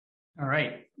All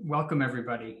right, welcome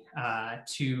everybody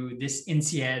to this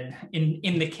INSEAD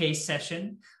in the case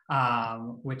session,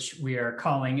 which we are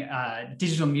calling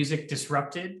Digital Music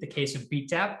Disrupted, the case of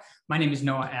Beatdapp. My name is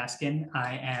Noah Askin.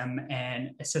 I am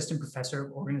an assistant professor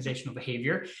of organizational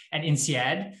behavior at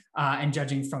INSEAD, and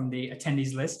judging from the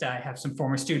attendees list, I have some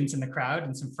former students in the crowd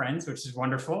and some friends, which is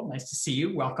wonderful. Nice to see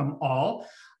you. Welcome all.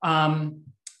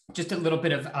 Just a little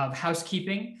bit of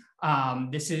housekeeping.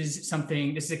 This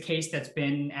is a case that's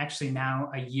been actually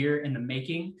now a year in the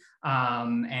making,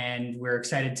 and we're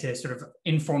excited to sort of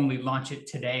informally launch it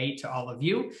today to all of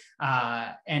you.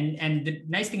 And the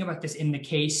nice thing about this in the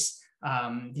case,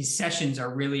 these sessions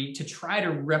are really to try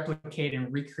to replicate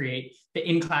and recreate the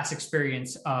in-class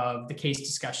experience of the case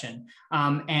discussion.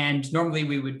 And normally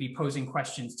we would be posing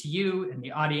questions to you and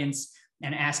the audience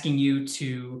and asking you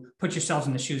to put yourselves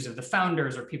in the shoes of the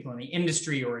founders or people in the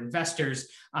industry or investors.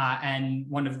 And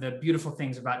one of the beautiful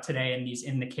things about today and these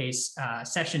in the case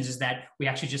sessions is that we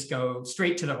actually just go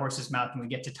straight to the horse's mouth and we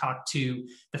get to talk to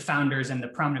the founders and the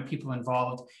prominent people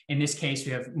involved. In this case,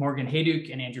 we have Morgan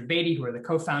Hayduk and Andrew Batey, who are the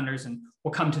co-founders, and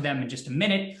we'll come to them in just a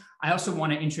minute. I also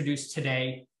want to introduce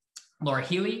today Laura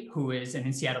Heely, who is an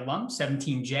INSEAD alum,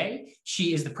 17J.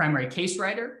 She is the primary case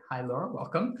writer. Hi, Laura,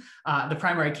 welcome. The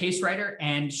primary case writer,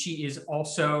 and she is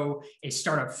also a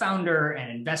startup founder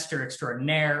and investor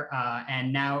extraordinaire,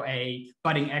 and now a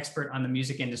budding expert on the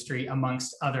music industry,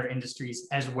 amongst other industries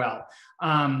as well.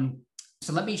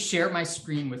 So let me share my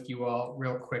screen with you all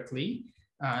real quickly,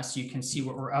 so you can see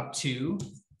what we're up to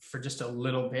for just a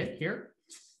little bit here.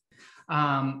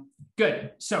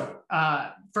 Good. So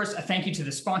first, a thank you to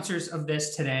the sponsors of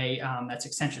this today. That's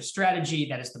Accenture Strategy.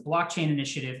 That is the blockchain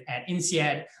initiative at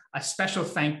INSEAD. A special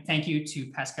thank you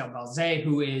to Pascal Balzet,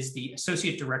 who is the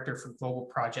Associate Director for Global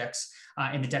Projects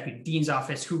in the Deputy Dean's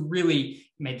Office, who really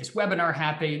made this webinar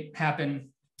happen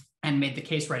and made the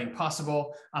case writing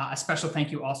possible. A special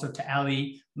thank you also to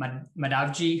Ali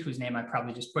Madavji, whose name I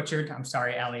probably just butchered. I'm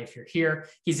sorry, Ali, if you're here.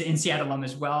 He's an INSEAD alum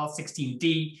as well,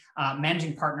 16D,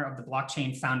 managing partner of the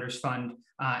Blockchain Founders Fund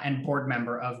and board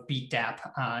member of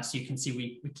Beatdapp. So you can see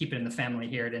we keep it in the family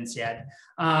here at INSEAD.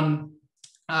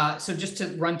 So just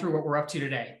to run through what we're up to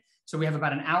today. So we have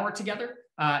about an hour together.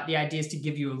 The idea is to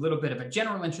give you a little bit of a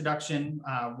general introduction,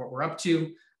 what we're up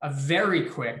to, a very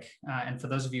quick, and for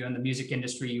those of you in the music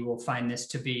industry, you will find this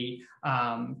to be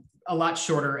a lot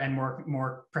shorter and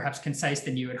more perhaps concise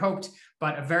than you had hoped,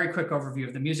 but a very quick overview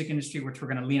of the music industry, which we're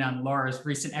going to lean on Laura's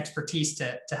recent expertise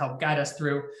to help guide us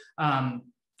through.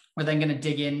 We're then going to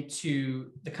dig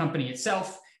into the company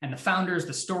itself and the founders,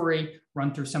 the story,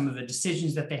 run through some of the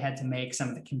decisions that they had to make, some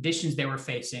of the conditions they were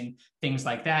facing, things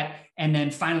like that. And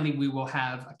then finally, we will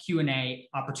have a Q&A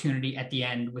opportunity at the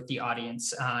end with the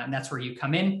audience. And that's where you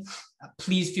come in.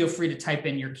 Please feel free to type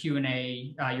in your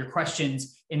Q&A, your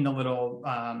questions in the little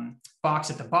box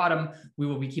at the bottom. We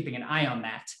will be keeping an eye on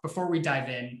that. Before we dive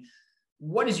in,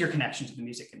 what is your connection to the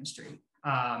music industry?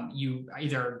 You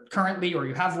either currently or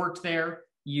you have worked there,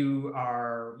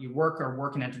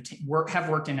 have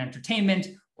worked in entertainment,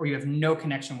 or you have no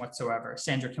connection whatsoever.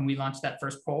 Sandra, can we launch that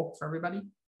first poll for everybody?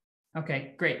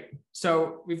 Okay, great.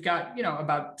 So we've got,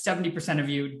 about 70% of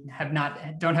you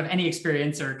don't have any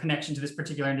experience or connection to this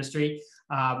particular industry.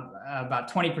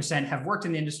 About 20% have worked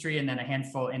in the industry, and then a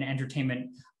handful in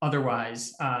entertainment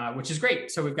otherwise, which is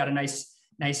great. So we've got a nice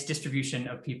distribution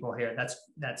of people here.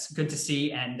 That's good to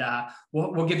see. And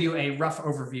we'll give you a rough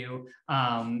overview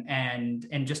and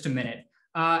in just a minute.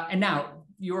 And now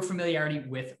your familiarity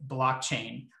with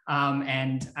blockchain.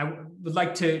 And I would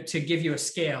like to give you a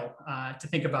scale to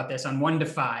think about this on 1 to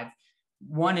 5.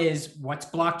 1 is what's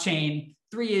blockchain.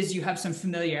 3 is you have some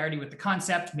familiarity with the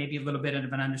concept, maybe a little bit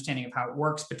of an understanding of how it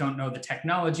works, but don't know the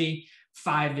technology.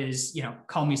 5 is,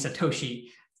 call me Satoshi.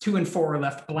 2 and 4 are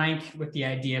left blank, with the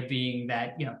idea being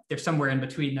that, they're somewhere in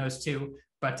between those two,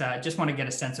 but just want to get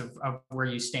a sense of where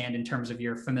you stand in terms of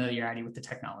your familiarity with the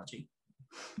technology.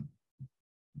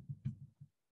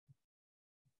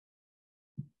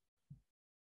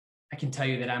 I can tell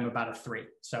you that I'm about a 3.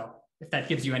 So if that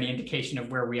gives you any indication of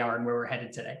where we are and where we're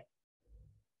headed today.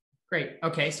 Great.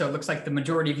 Okay. So it looks like the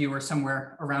majority of you are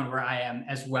somewhere around where I am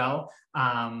as well.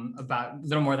 About a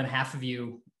little more than half of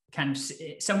you kind of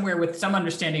somewhere with some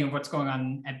understanding of what's going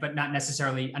on, but not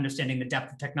necessarily understanding the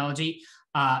depth of technology.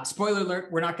 Spoiler alert,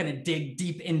 we're not going to dig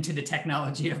deep into the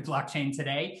technology of blockchain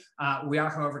today. We are,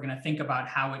 however, going to think about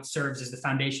how it serves as the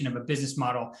foundation of a business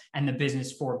model and the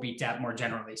business for Beatdapp more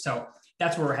generally. So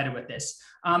that's where we're headed with this.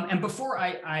 And before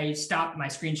I stop my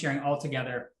screen sharing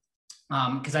altogether,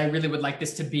 because I really would like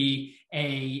this to be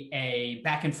a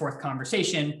back and forth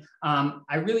conversation,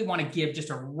 I really want to give just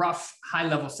a rough high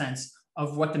level sense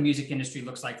of what the music industry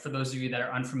looks like for those of you that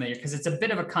are unfamiliar, because it's a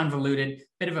bit of a convoluted,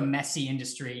 bit of a messy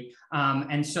industry.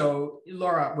 And so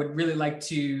Laura, would really like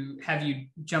to have you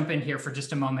jump in here for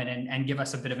just a moment and give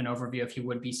us a bit of an overview, if you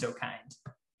would be so kind.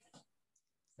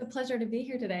 It's a pleasure to be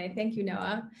here today. Thank you,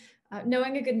 Noah.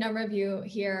 Knowing a good number of you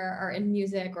here are in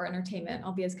music or entertainment,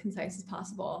 I'll be as concise as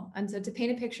possible. And so to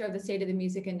paint a picture of the state of the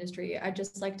music industry, I'd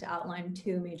just like to outline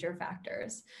two major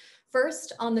factors.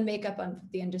 First, on the makeup of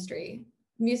the industry.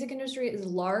 Music industry is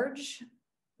large,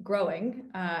 growing,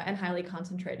 and highly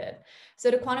concentrated. So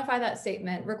to quantify that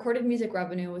statement, recorded music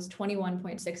revenue was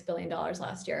 $21.6 billion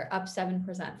last year, up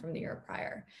 7% from the year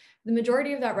prior. The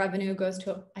majority of that revenue goes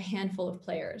to a handful of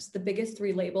players, the biggest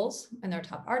 3 labels and their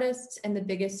top artists, and the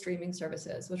biggest streaming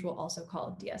services, which we'll also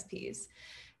call DSPs.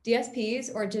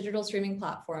 DSPs, or digital streaming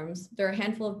platforms, there are a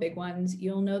handful of big ones,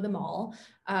 you'll know them all.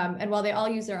 And while they all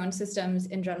use their own systems,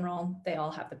 in general, they all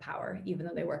have the power, even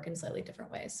though they work in slightly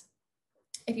different ways.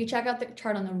 If you check out the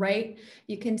chart on the right,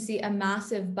 you can see a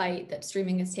massive bite that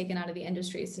streaming has taken out of the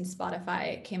industry since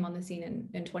Spotify came on the scene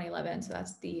in 2011. So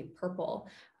that's the purple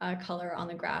color on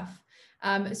the graph.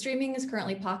 Streaming is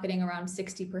currently pocketing around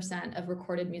 60% of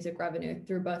recorded music revenue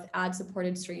through both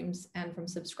ad-supported streams and from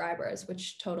subscribers,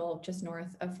 which total just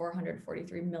north of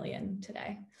 443 million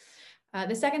today.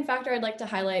 The second factor I'd like to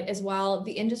highlight is, while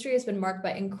the industry has been marked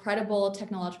by incredible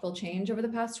technological change over the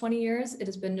past 20 years, it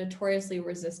has been notoriously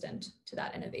resistant to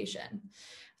that innovation.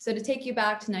 So to take you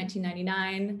back to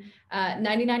 1999,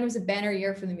 99 was a banner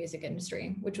year for the music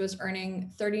industry, which was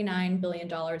earning $39 billion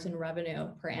in revenue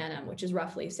per annum, which is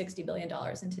roughly $60 billion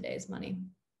in today's money,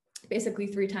 basically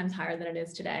 3 times higher than it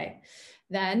is today.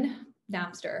 Then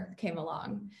Napster came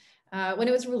along. When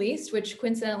it was released, which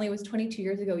coincidentally was 22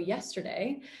 years ago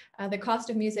yesterday, the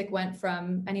cost of music went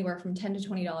from anywhere from $10 to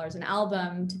 $20 an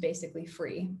album to basically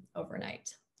free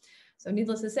overnight. So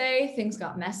needless to say, things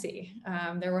got messy.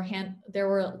 There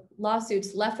were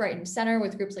lawsuits left, right, and center,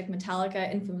 with groups like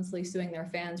Metallica infamously suing their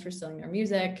fans for stealing their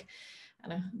music.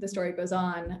 And the story goes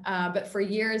on. But for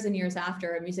years and years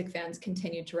after, music fans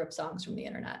continued to rip songs from the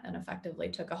internet and effectively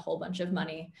took a whole bunch of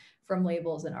money from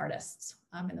labels and artists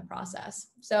in the process.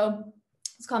 So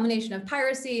this combination of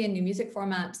piracy and new music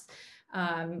formats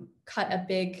cut a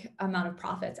big amount of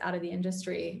profits out of the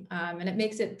industry. And it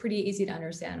makes it pretty easy to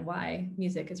understand why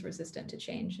music is resistant to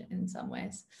change in some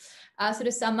ways. So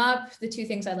to sum up, the 2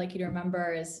 things I'd like you to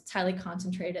remember is it's highly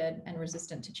concentrated and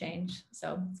resistant to change.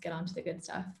 So let's get on to the good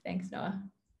stuff. Thanks, Noah.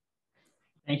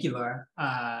 Thank you, Laura.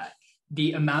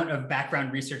 The amount of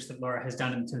background research that Laura has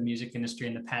done into the music industry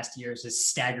in the past years is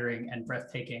staggering and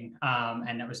breathtaking.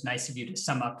 And it was nice of you to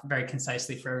sum up very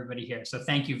concisely for everybody here. So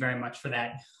thank you very much for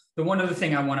that. The one other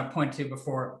thing I want to point to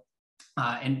before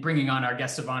in bringing on our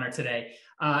guests of honor today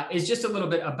is just a little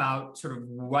bit about sort of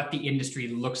what the industry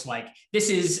looks like. This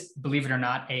is, believe it or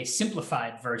not, a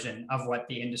simplified version of what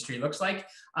the industry looks like.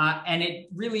 And it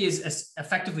really is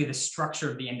effectively the structure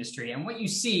of the industry. And what you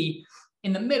see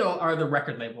in the middle are the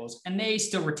record labels, and they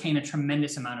still retain a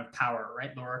tremendous amount of power, right?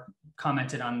 Laura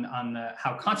commented on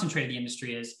how concentrated the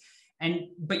industry is.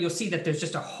 But you'll see that there's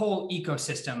just a whole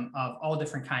ecosystem of all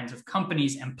different kinds of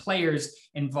companies and players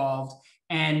involved.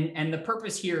 And the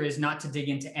purpose here is not to dig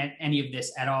into any of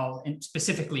this at all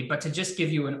specifically, but to just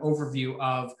give you an overview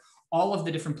of all of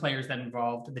the different players that are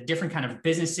involved, the different kind of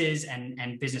businesses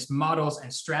and business models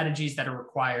and strategies that are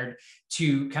required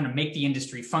to kind of make the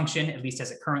industry function, at least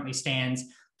as it currently stands.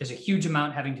 There's a huge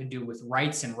amount having to do with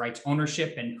rights and rights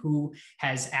ownership and who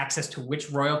has access to which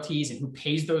royalties and who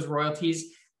pays those royalties.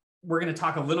 We're going to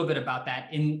talk a little bit about that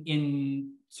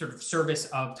in sort of service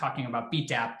of talking about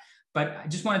Beatdapp, but I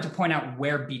just wanted to point out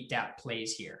where Beatdapp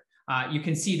plays here. You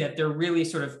can see that they're really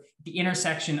sort of the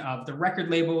intersection of the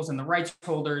record labels and the rights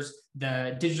holders,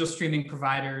 the digital streaming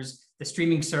providers, the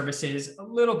streaming services, a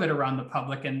little bit around the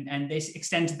public, and they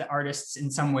extend to the artists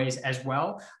in some ways as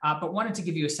well, but wanted to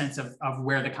give you a sense of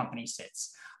where the company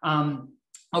sits.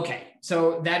 Okay,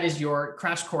 so that is your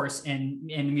crash course in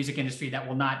the music industry. That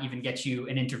will not even get you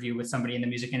an interview with somebody in the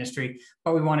music industry,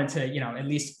 but we wanted to, at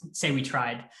least say we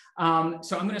tried. So I'm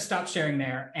going to stop sharing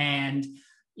there, and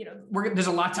there's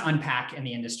a lot to unpack in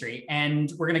the industry,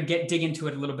 and we're going to dig into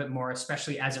it a little bit more,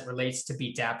 especially as it relates to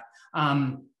Beatdapp.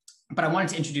 But I wanted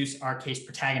to introduce our case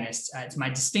protagonists. It's my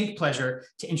distinct pleasure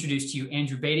to introduce to you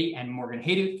Andrew Batey and Morgan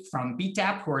Hayduk from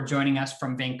Beatdapp, who are joining us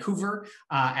from Vancouver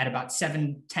at about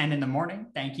 7:10 in the morning.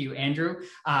 Thank you, Andrew.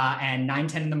 And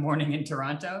 9:10 in the morning in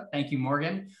Toronto. Thank you,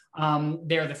 Morgan.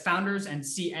 They're the founders and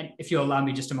if you'll allow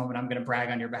me just a moment, I'm going to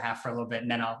brag on your behalf for a little bit, and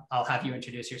then I'll have you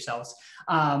introduce yourselves.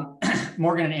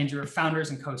 Morgan and Andrew are founders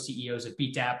and co-CEOs of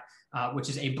Beatdapp. which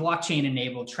is a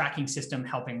blockchain-enabled tracking system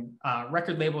helping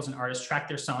record labels and artists track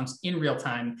their songs in real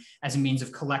time as a means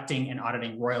of collecting and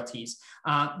auditing royalties.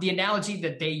 The analogy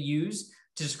that they use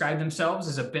to describe themselves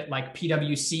is a bit like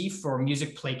PwC for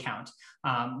music play count,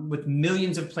 with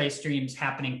millions of play streams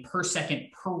happening per second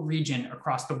per region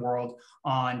across the world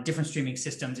on different streaming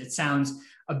systems. It sounds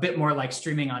a bit more like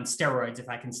streaming on steroids, if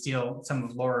I can steal some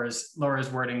of Laura's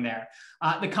wording there.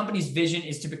 The company's vision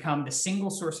is to become the single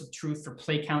source of truth for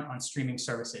play count on streaming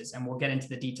services, and we'll get into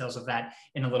the details of that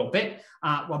in a little bit.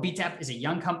 While Beatdapp is a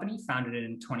young company, founded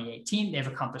in 2018, they've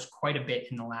accomplished quite a bit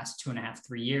in the last 2.5,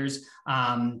 3 years.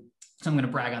 So I'm going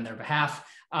to brag on their behalf.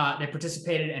 They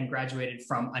participated and graduated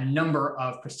from a number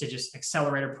of prestigious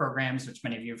accelerator programs, which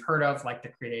many of you have heard of, like the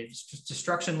Creative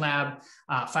Destruction Lab,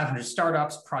 500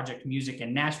 Startups, Project Music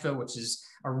in Nashville, which is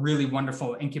a really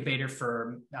wonderful incubator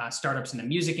for startups in the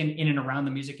music in and around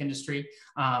the music industry.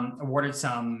 Awarded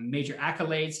some major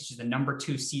accolades, such as the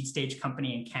 #2 seed stage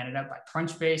company in Canada by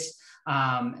Crunchbase.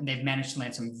 And they've managed to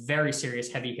land some very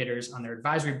serious heavy hitters on their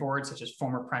advisory board, such as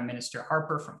former Prime Minister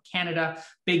Harper from Canada,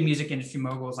 big music industry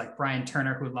moguls like Brian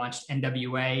Turner, who launched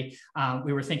NWA.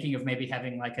 We were thinking of maybe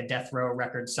having like a Death Row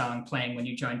record song playing when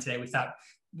you joined today. We thought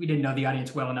we didn't know the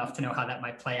audience well enough to know how that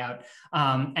might play out.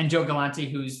 And Joe Galante,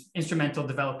 who's instrumental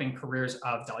developing careers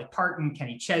of Dolly Parton,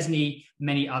 Kenny Chesney,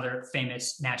 many other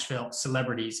famous Nashville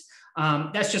celebrities.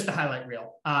 That's just the highlight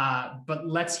reel. But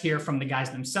let's hear from the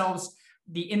guys themselves.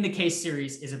 The In the Case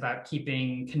series is about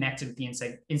keeping connected with the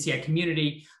INSEAD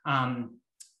community and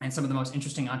some of the most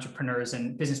interesting entrepreneurs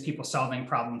and business people solving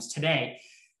problems today.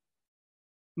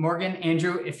 Morgan,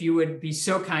 Andrew, if you would be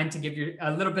so kind to give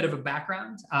a little bit of a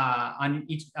background on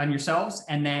yourselves,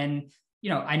 and then,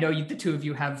 I know the two of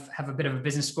you have a bit of a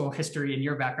business school history in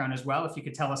your background as well. If you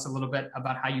could tell us a little bit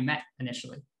about how you met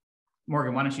initially.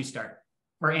 Morgan, why don't you start?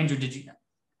 Or Andrew,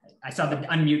 I saw the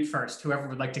unmute first. Whoever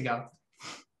would like to go.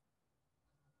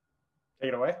 Take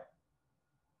it away.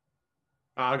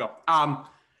 I'll go.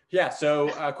 Yeah, so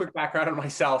a quick background on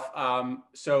myself.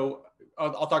 So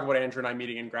I'll talk about Andrew and I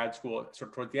meeting in grad school sort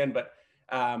of towards the end, but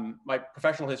my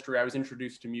professional history, I was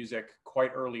introduced to music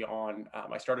quite early on.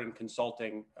 I started in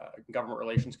consulting, government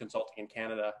relations consulting in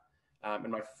Canada,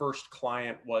 and my first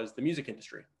client was the music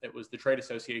industry. It was the trade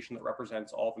association that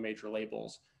represents all the major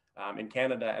labels in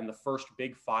Canada, and the first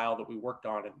big file that we worked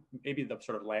on, and maybe the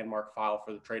sort of landmark file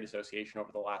for the trade association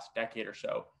over the last decade or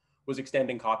so, was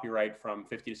extending copyright from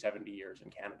 50 to 70 years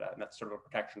in Canada, and that's sort of a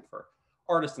protection for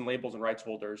artists and labels and rights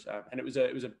holders. And it was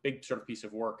a big sort of piece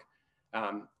of work,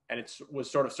 and it was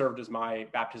sort of served as my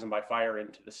baptism by fire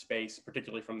into the space,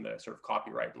 particularly from the sort of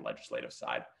copyright and legislative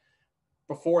side.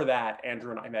 Before that,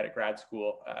 Andrew and I met at grad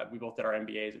school. We both did our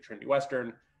MBAs at Trinity Western.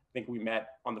 I think we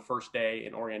met on the first day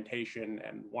in orientation,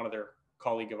 and one other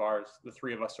colleague of ours, the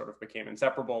three of us sort of became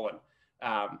inseparable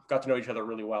and got to know each other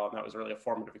really well. And that was really a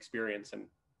formative experience and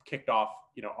kicked off,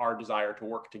 our desire to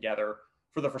work together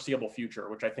for the foreseeable future,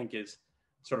 which I think is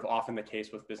sort of often the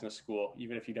case with business school.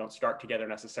 Even if you don't start together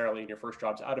necessarily and your first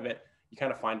job's out of it, you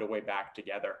kind of find a way back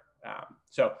together.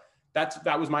 So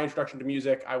that was my introduction to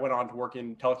music. I went on to work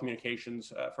in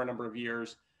telecommunications for a number of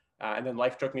years. And then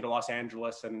life took me to Los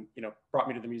Angeles and, brought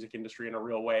me to the music industry in a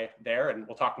real way there. And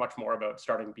we'll talk much more about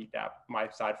starting Beatdapp, my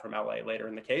side from LA later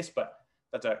in the case, but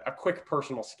that's a quick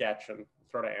personal sketch, and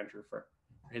throw to Andrew for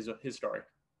his story.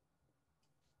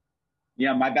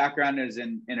 Yeah, my background is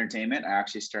in entertainment. I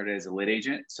actually started as a lit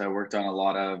agent. So I worked on a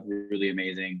lot of really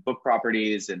amazing book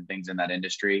properties and things in that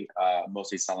industry,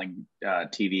 mostly selling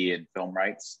TV and film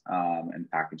rights and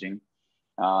packaging.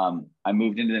 I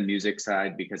moved into the music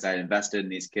side because I invested in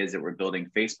these kids that were building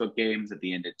Facebook games at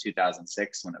the end of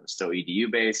 2006 when it was still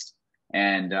EDU based.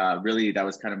 And really that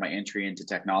was kind of my entry into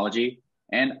technology,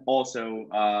 and also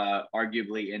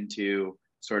arguably into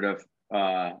sort of,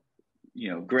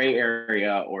 gray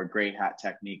area or gray hat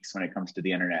techniques when it comes to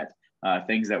the internet,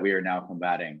 things that we are now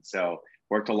combating. So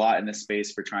worked a lot in this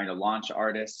space for trying to launch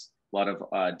artists, a lot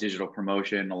of digital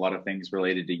promotion, a lot of things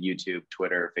related to YouTube,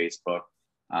 Twitter, Facebook,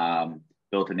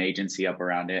 built an agency up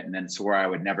around it, and then swore I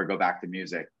would never go back to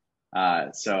music.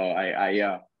 So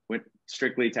I went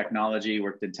strictly technology,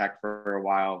 worked in tech for a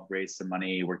while, raised some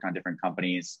money, worked on different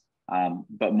companies.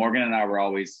 But Morgan and I were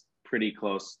always pretty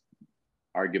close,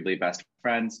 arguably best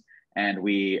friends. And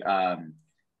we,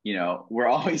 we're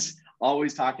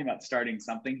always talking about starting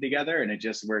something together. And it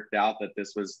just worked out that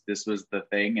this was the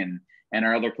thing. And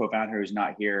our other co-founder who's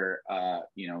not here,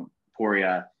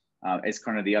 Poria, is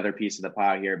kind of the other piece of the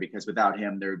pie here, because without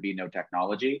him, there would be no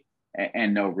technology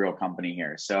and no real company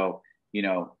here. So,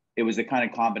 it was the kind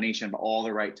of combination of all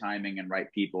the right timing and right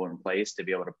people in place to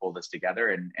be able to pull this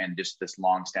together, and just this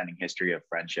long-standing history of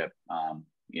friendship,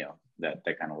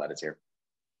 that kind of led us here.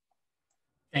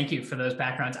 Thank you for those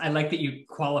backgrounds. I like that you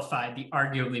qualified the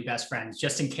arguably best friends,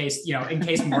 just in case, in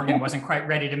case Morgan wasn't quite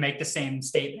ready to make the same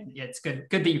statement. Yeah, it's good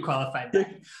that you qualified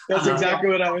that. That's exactly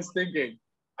what I was thinking.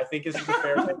 I think it's a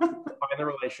fair thing to define the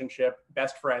relationship.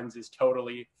 Best friends is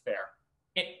totally fair.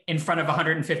 In front of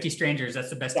 150 strangers, that's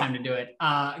the best time to do it.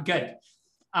 Good.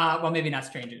 Well, maybe not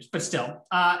strangers, but still.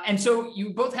 And so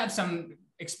you both have some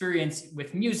experience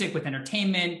with music, with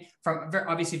entertainment, from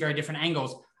obviously very different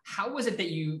angles. How was it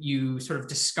that you sort of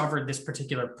discovered this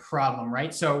particular problem,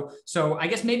 right? So I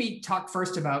guess maybe talk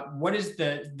first about what is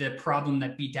the problem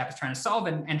that Beatdapp is trying to solve,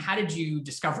 and how did you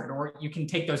discover it? Or you can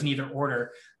take those in either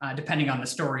order, depending on the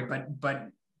story. But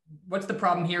what's the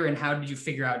problem here, and how did you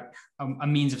figure out a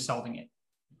means of solving it?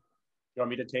 You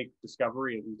want me to take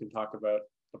discovery, and we can talk about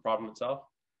the problem itself?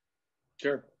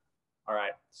 Sure. All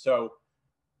right. So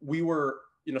we were,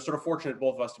 sort of fortunate,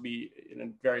 both of us, to be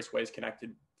in various ways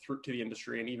connected through to the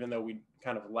industry. And even though we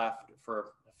kind of left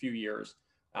for a few years,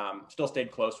 still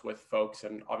stayed close with folks,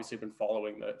 and obviously been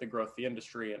following the growth of the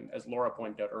industry. And as Laura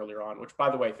pointed out earlier on, which, by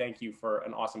the way, thank you for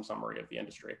an awesome summary of the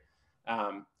industry.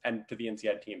 And to the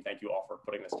INSEAD team, thank you all for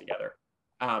putting this together.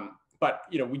 But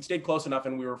we'd stayed close enough,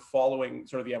 and we were following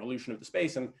sort of the evolution of the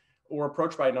space, and were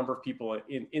approached by a number of people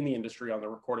in the industry on the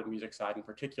recorded music side in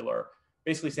particular,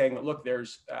 basically saying that, look,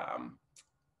 it's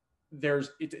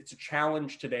a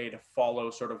challenge today to follow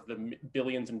sort of the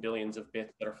billions and billions of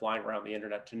bits that are flying around the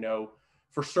internet to know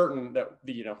for certain that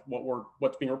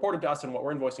what's being reported to us and what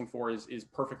we're invoicing for is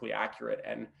perfectly accurate.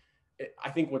 And I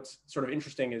think what's sort of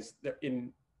interesting is that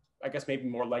in, I guess, maybe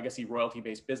more legacy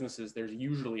royalty-based businesses, there's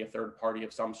usually a third party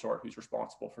of some sort who's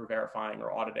responsible for verifying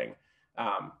or auditing.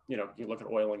 You look at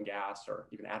oil and gas, or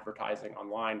even advertising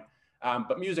online.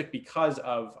 But music, because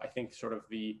of, I think, sort of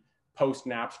the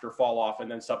post-Napster fall off and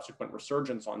then subsequent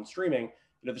resurgence on streaming,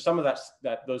 there's some of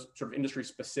that those sort of industry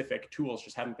specific tools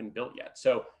just hadn't been built yet.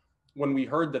 So when we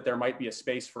heard that there might be a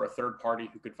space for a third party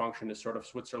who could function as sort of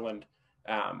Switzerland,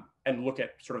 and look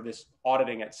at sort of this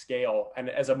auditing at scale and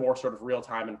as a more sort of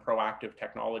real-time and proactive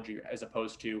technology, as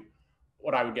opposed to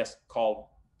what I would guess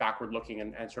call backward looking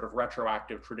and sort of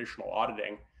retroactive traditional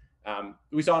auditing,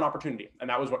 we saw an opportunity. And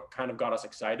that was what kind of got us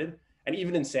excited. And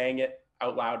even in saying it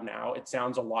out loud now, it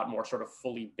sounds a lot more sort of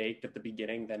fully baked at the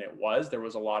beginning than it was. There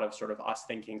was a lot of sort of us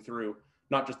thinking through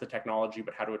not just the technology,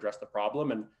 but how to address the problem.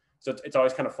 And so it's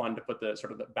always kind of fun to put the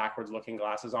sort of the backwards looking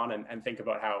glasses on and think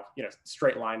about how,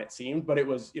 straight line it seemed, but it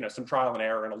was, some trial and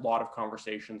error and a lot of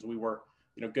conversations. We were,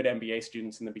 good MBA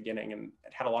students in the beginning, and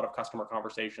had a lot of customer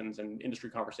conversations and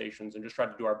industry conversations, and just tried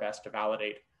to do our best to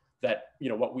validate that,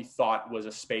 what we thought was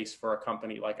a space for a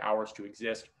company like ours to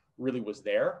exist really was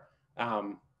there.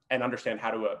 And understand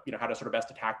how to sort of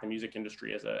best attack the music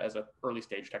industry as a early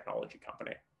stage technology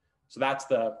company. So that's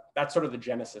sort of the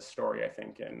genesis story, I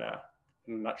think, in a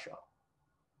nutshell.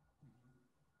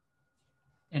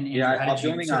 And Andrew, how did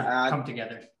you sort of come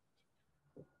together?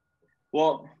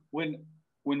 Well, when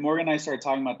Morgan and I started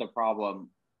talking about the problem,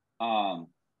 our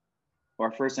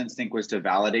first instinct was to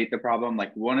validate the problem.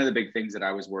 Like, one of the big things that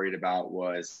I was worried about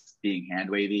was being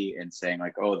hand wavy and saying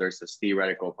like, oh, there's this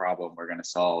theoretical problem we're going to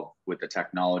solve with the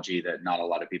technology that not a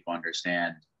lot of people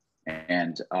understand.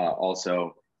 And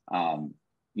also,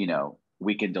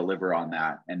 we can deliver on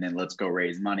that, and then let's go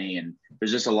raise money. And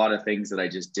there's just a lot of things that I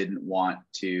just didn't want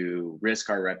to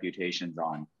risk our reputations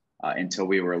on until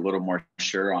we were a little more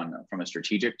sure from a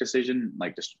strategic decision,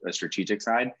 like a strategic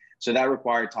side. So that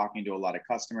required talking to a lot of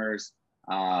customers.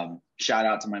 Shout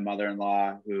out to my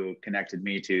mother-in-law who connected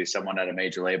me to someone at a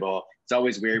major label. It's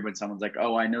always weird when someone's like,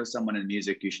 oh, I know someone in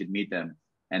music, you should meet them.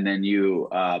 And then you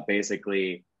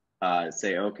basically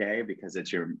say, okay, because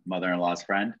it's your mother-in-law's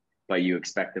friend, but you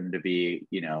expect them to be,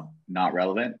 not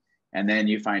relevant. And then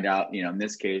you find out, in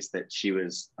this case, that she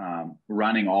was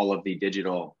running all of the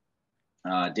digital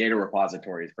data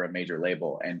repositories for a major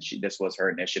label. And this was her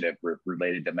initiative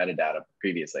related to metadata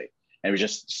previously. And it was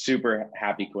just super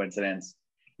happy coincidence.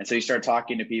 And so you start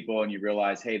talking to people and you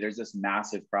realize, hey, there's this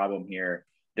massive problem here.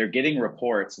 They're getting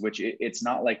reports, which it's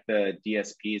not like the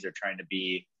DSPs are trying to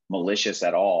be malicious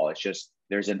at all. It's just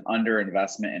there's an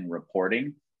underinvestment in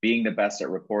reporting. Being the best at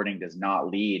reporting does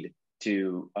not lead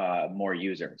to more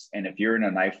users. And if you're in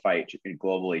a knife fight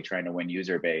globally trying to win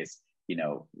user base,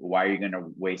 why are you going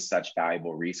to waste such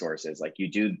valuable resources? Like, you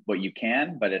do what you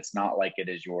can, but it's not like it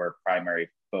is your primary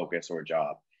focus or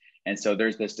job. And so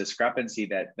there's this discrepancy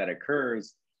that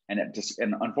occurs, and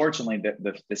unfortunately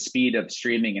the speed of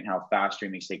streaming and how fast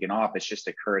streaming's taken off, it's just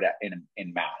occurred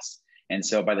in mass. And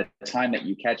so by the time that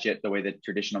you catch it, the way the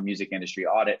traditional music industry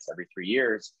audits every 3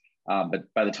 years,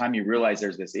 but by the time you realize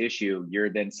there's this issue, you're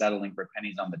then settling for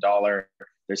pennies on the dollar.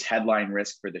 There's headline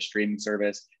risk for the streaming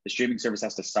service. The streaming service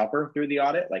has to suffer through the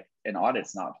audit. Like an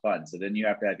audit's not fun. So then you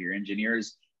have to have your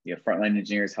engineers, you have frontline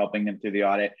engineers helping them through the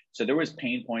audit. So there was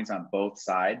pain points on both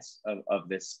sides of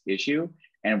this issue.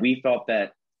 And we felt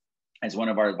that, as one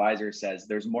of our advisors says,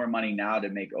 there's more money now to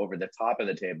make over the top of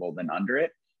the table than under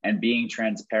it. And being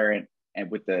transparent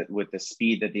and with the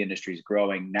speed that the industry is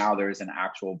growing, now there's an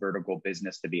actual vertical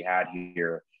business to be had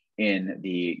here in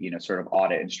the sort of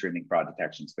audit and streaming fraud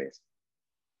detection space.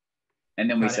 And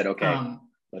then we said, okay,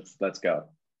 let's go.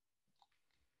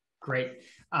 Great.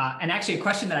 And actually, a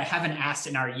question that I haven't asked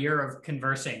in our year of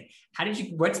conversing: how did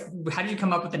you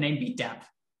come up with the name Beatdapp?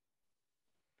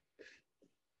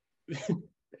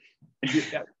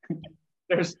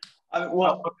 There's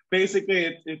well,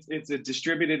 basically it's a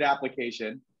distributed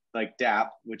application like DApp,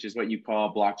 which is what you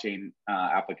call blockchain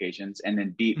applications, and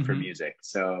then Beat for music.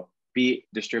 So Beat,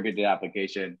 distributed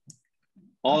application,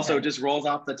 also just rolls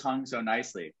off the tongue so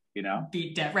nicely,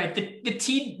 Beatdapp, right? The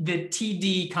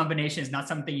TD combination is not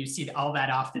something you see all that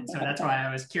often, so that's why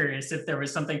I was curious if there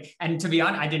was something. And to be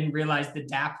honest, I didn't realize the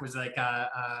DApp was like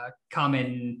a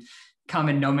common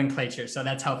nomenclature, so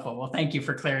that's helpful. Well, thank you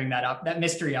for clearing that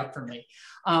mystery up for me.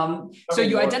 So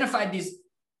you identified these.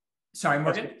 Sorry,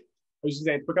 Morgan. I was just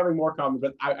saying it's becoming more common,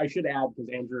 but I should add,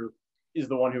 because Andrew is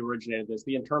the one who originated this,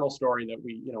 the internal story that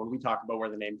we, when we talk about where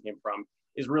the name came from,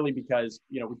 is really because,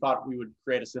 we thought we would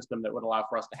create a system that would allow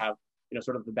for us to have,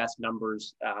 sort of the best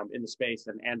numbers in the space.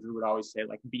 And Andrew would always say,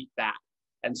 like, beat that.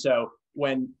 And so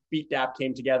when Beatdapp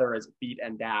came together as Beat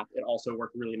and Dapp, it also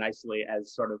worked really nicely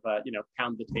as sort of,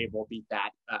 pound the table, beat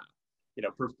that,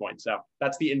 proof point. So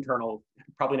that's the internal,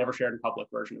 probably never shared in public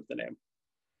version of the name.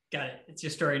 Got it. It's your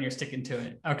story and you're sticking to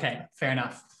it. Okay, fair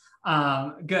enough.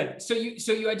 Good. So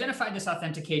you identified this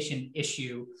authentication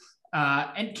issue.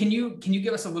 And can you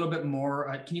give us a little bit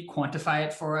more? Can you quantify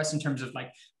it for us in terms of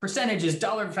like percentages,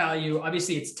 dollar value?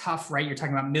 Obviously, it's tough, right? You're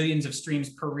talking about millions of streams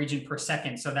per region per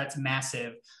second, so that's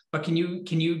massive. But can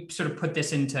you sort of put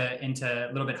this into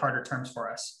a little bit harder terms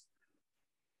for us?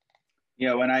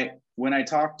 Yeah, when I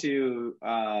talked to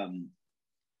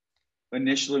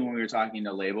initially when we were talking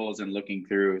to labels and looking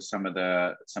through some of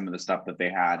the stuff that they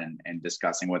had and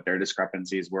discussing what their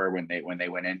discrepancies were when they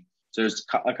went in. So there's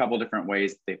a couple different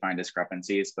ways they find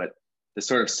discrepancies, but the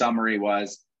sort of summary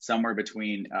was somewhere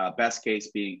between best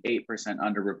case being 8%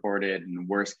 underreported and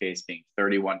worst case being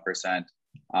 31%,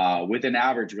 with an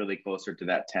average really closer to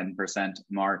that 10%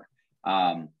 mark.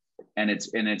 And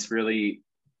it's really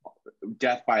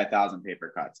death by 1,000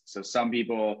 paper cuts. So some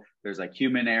people, there's like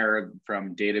human error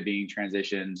from data being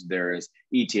transitioned. There's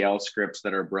ETL scripts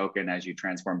that are broken as you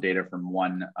transform data from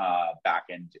one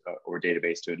backend or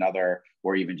database to another,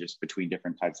 or even just between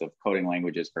different types of coding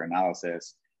languages for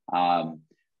analysis.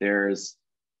 There's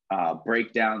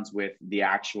breakdowns with the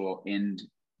actual end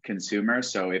consumer.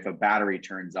 So if a battery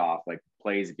turns off, like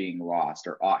plays being lost,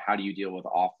 or how do you deal with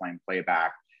offline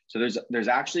playback? So there's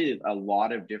actually a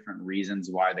lot of different reasons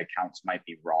why the counts might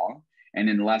be wrong. And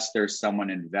unless there's someone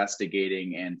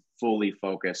investigating and fully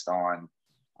focused on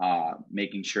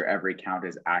making sure every count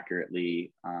is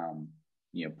accurately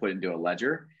put into a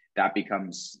ledger, that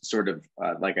becomes sort of,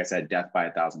 like I said, death by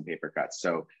 1,000 paper cuts.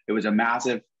 So it was a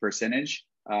massive percentage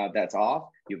that's off.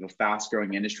 You have a fast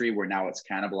growing industry where now it's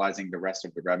cannibalizing the rest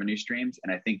of the revenue streams.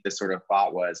 And I think the sort of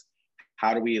thought was,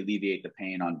 how do we alleviate the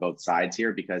pain on both sides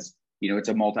here? Because it's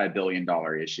a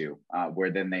multi-billion-dollar issue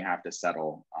where then they have to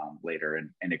settle later.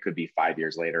 And it could be 5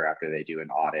 years later after they do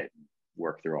an audit and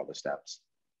work through all the steps.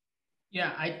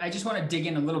 Yeah, I just want to dig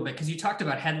in a little bit because you talked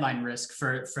about headline risk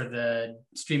for the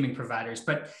streaming providers,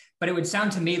 but it would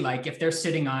sound to me like if they're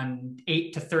sitting on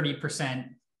 8 to 30%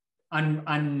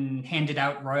 unhanded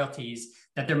out royalties,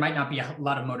 that there might not be a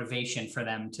lot of motivation for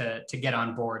them to get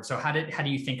on board. So how do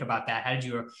you think about that? How did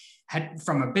you,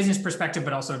 from a business perspective,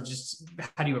 but also just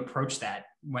how do you approach that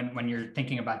when you're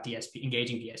thinking about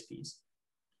engaging DSPs?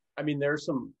 I mean, there's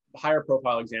some higher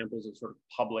profile examples of sort of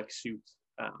public suits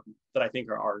that I think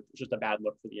are just a bad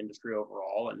look for the industry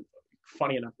overall. And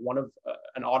funny enough, one of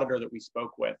an auditor that we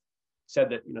spoke with said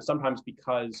that sometimes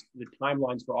because the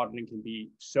timelines for auditing can be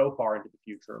so far into the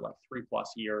future, like 3+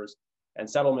 years, and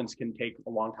settlements can take a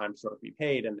long time to sort of be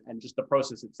paid, and just the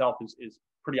process itself is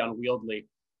pretty unwieldy.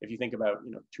 If you think about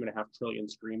 2.5 trillion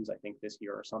streams, I think this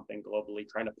year or something globally,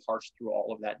 trying to parse through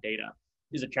all of that data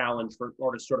is a challenge for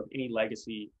sort of any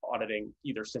legacy auditing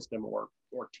either system or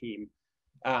team.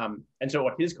 And so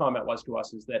what his comment was to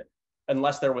us is that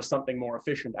unless there was something more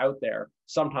efficient out there,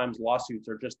 sometimes lawsuits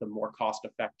are just a more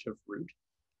cost-effective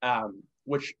route,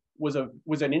 which was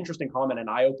an interesting comment and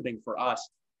eye-opening for us.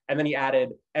 And then he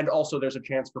added, and also there's a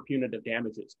chance for punitive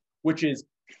damages, which is,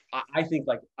 I think,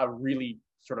 like a really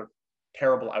sort of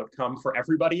terrible outcome for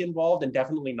everybody involved, and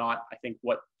definitely not, I think,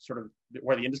 what sort of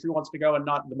where the industry wants to go, and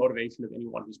not the motivation of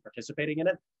anyone who's participating in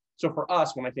it. So for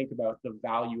us, when I think about the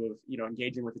value of, you know,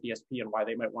 engaging with the DSP and why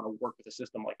they might want to work with a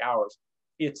system like ours,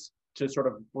 it's to sort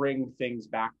of bring things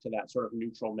back to that sort of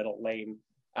neutral middle lane,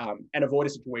 and avoid a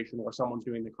situation where someone's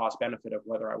doing the cost benefit of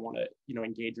whether I want to, you know,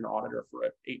 engage an auditor for a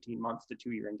 18 months to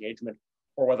 2-year engagement,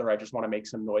 or whether I just want to make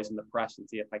some noise in the press and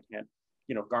see if I can't,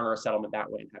 you know, garner a settlement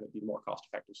that way and have it be a more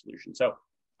cost-effective solution. So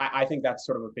I think that's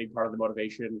sort of a big part of the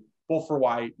motivation, both for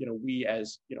why, you know, we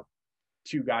as, you know,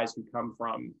 two guys who come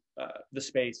from the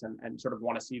space and sort of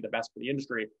want to see the best for the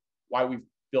industry, why we've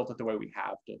built it the way we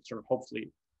have to sort of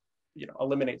hopefully, you know,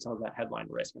 eliminate some of that headline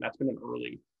risk. And that's been an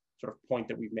early sort of point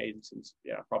that we've made since,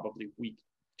 you know, probably week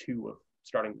 2 of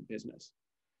starting the business.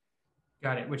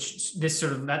 Got it. Which that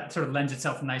sort of lends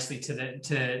itself nicely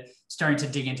to starting to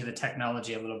dig into the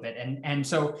technology a little bit. And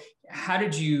so, how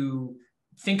did you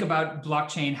think about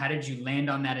blockchain? How did you land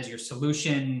on that as your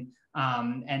solution?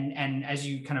 And as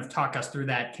you kind of talk us through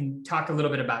that, can you talk a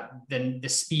little bit about the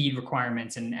speed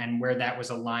requirements and where that was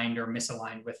aligned or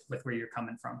misaligned with where you're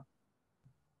coming from?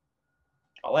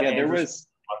 I'll let Andrew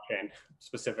blockchain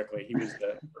specifically. He was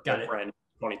the friend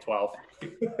 2012.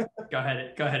 Go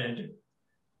ahead, Andrew.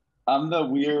 I'm the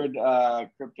weird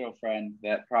crypto friend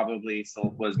that probably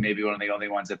was maybe one of the only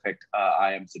ones that picked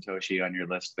I am Satoshi on your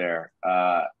list there.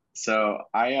 So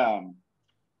I've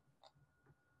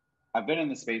been in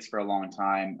the space for a long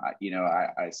time.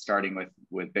 I starting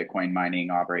with Bitcoin mining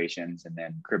operations, and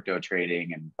then crypto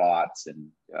trading and bots and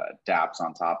dApps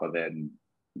on top of it, and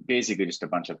basically just a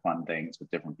bunch of fun things with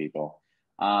different people.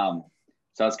 So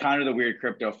it's kind of the weird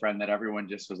crypto friend that everyone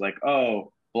just was like,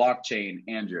 oh, blockchain,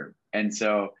 Andrew. And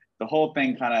so the whole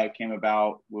thing kind of came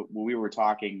about when we were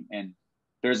talking, and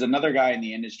there's another guy in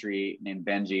the industry named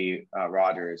Benji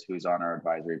Rogers, who's on our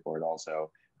advisory board also,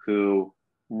 who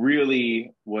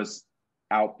really was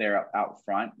out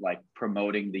front, like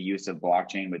promoting the use of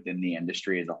blockchain within the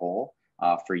industry as a whole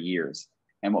for years.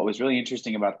 And what was really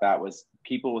interesting about that was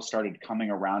people started coming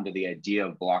around to the idea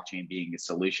of blockchain being a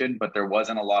solution, but there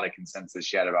wasn't a lot of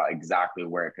consensus yet about exactly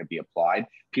where it could be applied.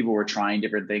 People were trying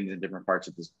different things in different parts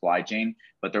of the supply chain,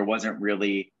 but there wasn't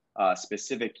really a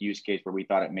specific use case where we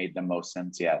thought it made the most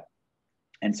sense yet.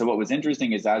 And so what was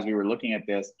interesting is, as we were looking at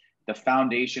this, the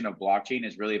foundation of blockchain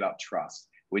is really about trust.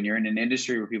 When you're in an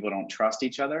industry where people don't trust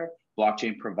each other,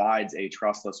 blockchain provides a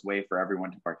trustless way for everyone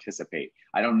to participate.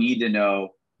 I don't need to know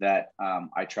that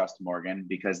I trust Morgan,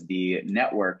 because the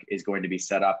network is going to be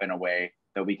set up in a way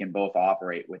that we can both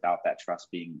operate without that trust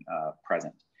being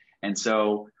present. And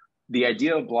so the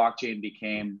idea of blockchain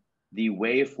became the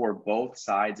way for both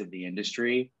sides of the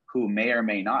industry who may or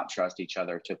may not trust each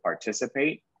other to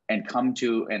participate and come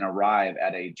to and arrive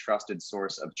at a trusted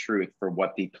source of truth for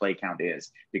what the play count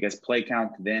is. Because play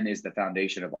count then is the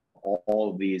foundation of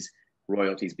all of these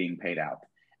royalties being paid out.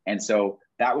 And so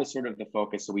that was sort of the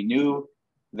focus. So we knew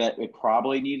that it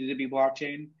probably needed to be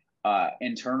blockchain.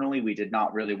 Internally, we did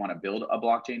not really want to build a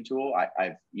blockchain tool.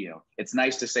 It's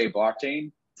nice to say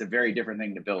blockchain. It's a very different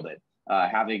thing to build it.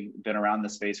 Having been around the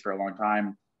space for a long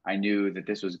time, I knew that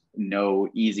this was no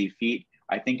easy feat.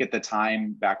 I think at the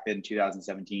time, back then,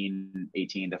 2017,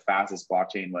 18, the fastest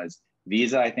blockchain was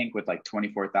Visa, I think, with like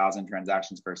 24,000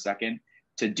 transactions per second.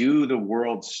 To do the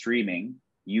world streaming,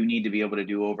 you need to be able to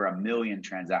do over 1 million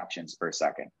transactions per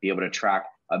second, be able to track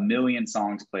 1 million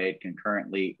songs played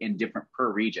concurrently in different per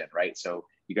region, right? So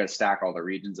you got to stack all the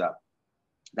regions up.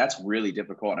 That's really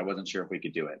difficult, and I wasn't sure if we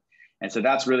could do it. And so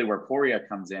that's really where Poria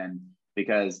comes in,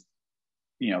 because,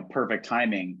 perfect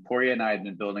timing. Poria and I had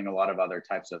been building a lot of other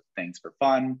types of things for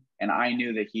fun, and I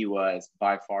knew that he was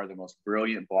by far the most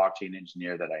brilliant blockchain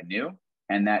engineer that I knew,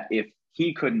 and that if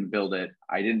he couldn't build it,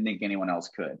 I didn't think anyone else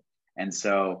could. And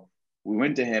so we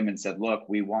went to him and said, look,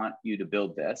 we want you to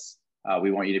build this. We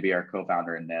want you to be our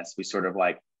co-founder in this. We sort of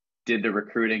like did the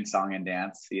recruiting song and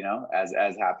dance,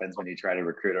 as happens when you try to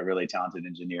recruit a really talented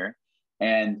engineer.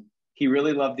 And he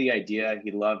really loved the idea.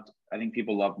 I think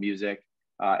people love music.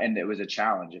 And it was a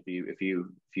challenge. If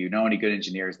you know any good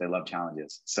engineers, they love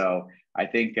challenges. So I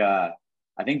think that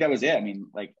was it. I mean,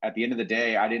 like at the end of the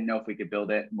day, I didn't know if we could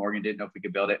build it. Morgan didn't know if we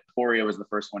could build it. Poria was the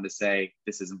first one to say,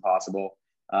 this is impossible.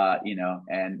 But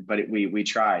we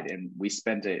tried, and we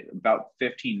spent about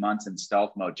 15 months in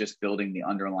stealth mode, just building the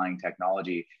underlying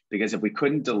technology, because if we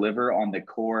couldn't deliver on the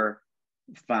core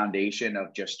foundation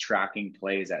of just tracking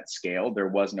plays at scale, there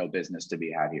was no business to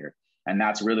be had here. And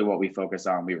that's really what we focused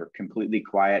on. We were completely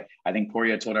quiet. I think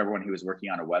Poria told everyone he was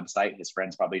working on a website. His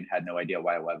friends probably had no idea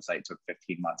why a website took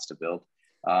 15 months to build.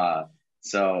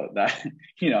 So that,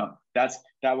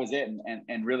 that was it.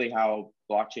 And really how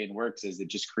blockchain works is it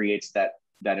just creates that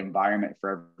environment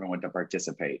for everyone to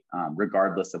participate,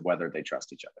 regardless of whether they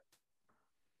trust each other.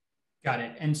 Got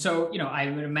it. And so, I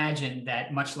would imagine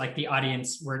that much like the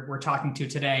audience we're talking to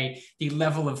today, the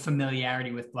level of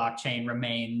familiarity with blockchain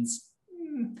remains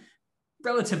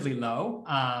relatively low,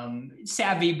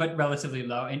 savvy, but relatively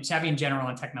low, and savvy in general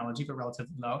in technology, but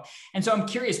relatively low. And so I'm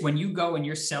curious, when you go and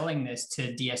you're selling this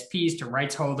to DSPs, to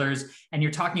rights holders, and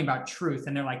you're talking about truth,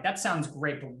 and they're like, that sounds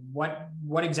great, but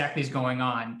what exactly is going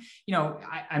on?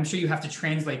 I'm sure you have to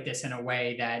translate this in a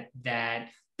way that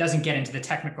doesn't get into the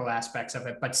technical aspects of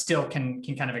it, but still can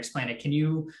kind of explain it. Can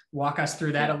you walk us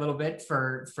through that a little bit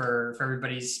for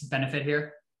everybody's benefit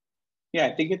here? Yeah,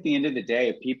 I think at the end of the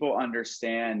day, people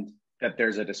understand that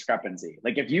there's a discrepancy.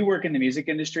 Like if you work in the music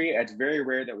industry, it's very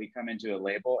rare that we come into a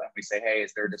label and we say, hey,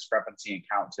 is there a discrepancy in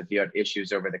counts if you had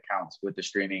issues over the counts with the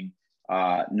streaming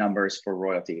numbers for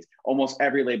royalties? Almost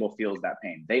every label feels that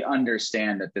pain. They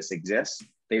understand that this exists.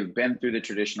 They've been through the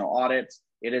traditional audits.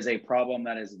 It is a problem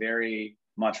that is very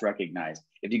much recognized.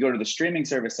 If you go to the streaming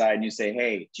service side and you say,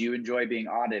 hey, do you enjoy being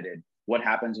audited? What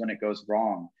happens when it goes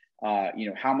wrong?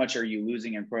 How much are you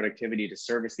losing in productivity to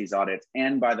service these audits?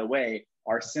 And by the way,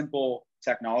 our simple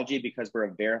technology, because we're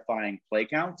verifying play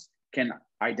counts, can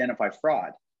identify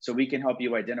fraud. So we can help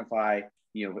you identify,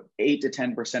 8 to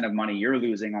 10% of money you're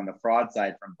losing on the fraud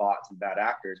side from bots and bad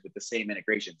actors with the same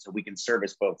integration. So we can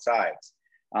service both sides.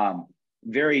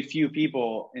 Very few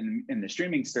people in the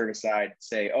streaming service side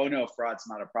say, oh no, fraud's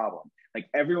not a problem. Like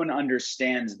everyone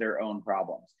understands their own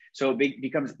problems. So it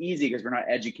becomes easy because we're not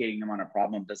educating them on a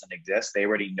problem that doesn't exist. They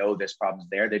already know this problem's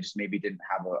there. They just maybe didn't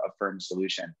have a firm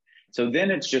solution. So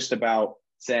then it's just about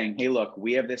saying, hey, look,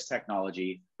 we have this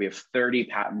technology. We have 30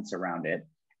 patents around it.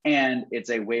 And it's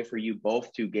a way for you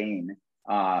both to gain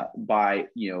by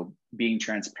being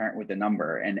transparent with the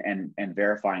number and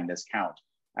verifying this count,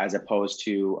 as opposed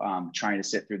to trying to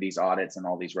sit through these audits and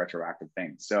all these retroactive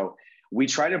things. So we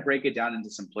try to break it down into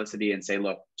simplicity and say,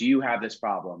 look, do you have this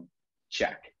problem?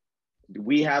 Check.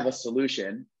 We have a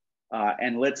solution,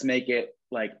 and let's make it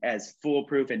like as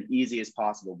foolproof and easy as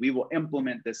possible. We will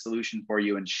implement this solution for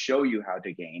you and show you how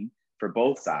to gain for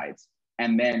both sides.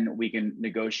 And then we can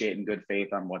negotiate in good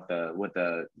faith on what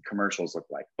the commercials look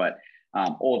like. But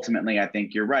ultimately, I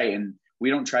think you're right. And we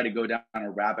don't try to go down a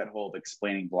rabbit hole of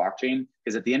explaining blockchain,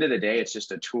 because at the end of the day, it's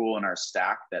just a tool in our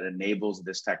stack that enables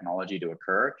this technology to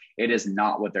occur. It is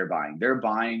not what they're buying. They're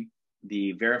buying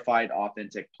the verified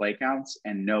authentic play counts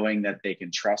and knowing that they can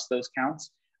trust those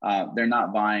counts. They're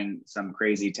not buying some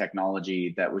crazy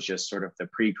technology that was just sort of the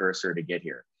precursor to get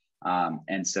here.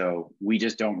 And so we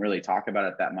just don't really talk about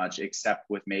it that much, except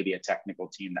with maybe a technical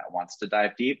team that wants to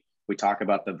dive deep. We talk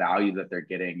about the value that they're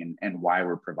getting and why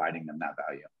we're providing them that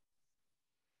value.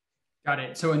 Got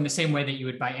it. So in the same way that you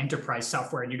would buy enterprise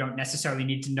software, and you don't necessarily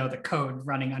need to know the code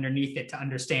running underneath it to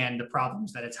understand the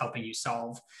problems that it's helping you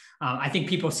solve. I think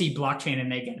people see blockchain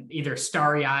and they get either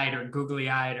starry-eyed or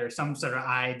googly-eyed or some sort of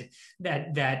eyed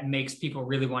that makes people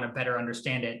really want to better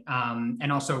understand it.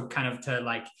 And also kind of to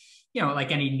like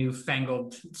any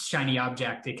newfangled shiny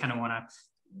object, they kind of want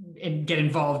to get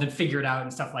involved and figure it out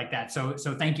and stuff like that. So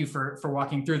thank you for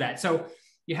walking through that. So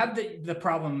you have the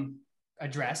problem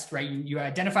addressed, right? You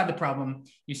identify the problem,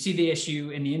 you see the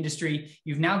issue in the industry.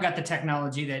 You've now got the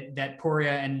technology that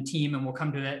Poria and team, and we'll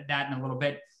come to that in a little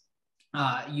bit.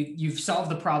 You've solved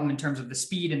the problem in terms of the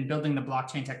speed and building the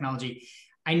blockchain technology.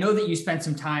 I know that you spent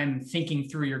some time thinking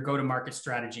through your go-to-market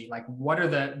strategy. Like, what are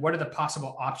the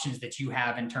possible options that you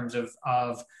have in terms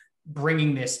of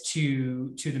bringing this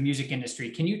to the music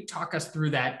industry? Can you talk us through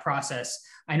that process?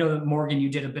 I know that Morgan, you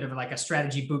did a bit of like a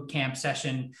strategy boot camp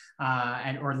session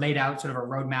or laid out sort of a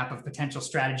roadmap of potential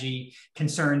strategy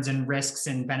concerns and risks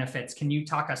and benefits. Can you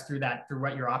talk us through that, through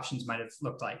what your options might have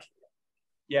looked like?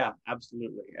 Yeah,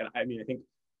 absolutely. And I mean, I think,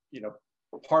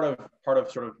 part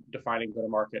of sort of defining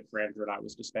go-to-market for Andrew and I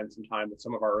was to spend some time with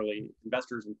some of our early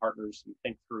investors and partners and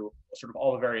think through sort of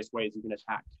all the various ways you can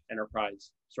attack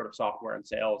enterprise sort of software and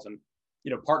sales and,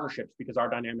 partnerships, because our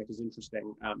dynamic is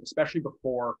interesting, especially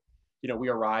before, we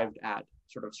arrived at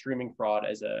sort of streaming fraud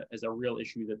as a real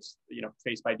issue that's,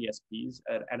 faced by DSPs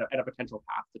and a potential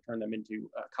path to turn them into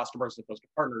customers as opposed to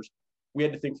partners. We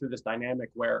had to think through this dynamic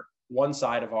where one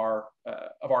side of our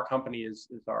company is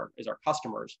our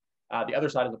customers. The other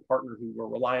side is a partner who we're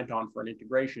reliant on for an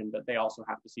integration, but they also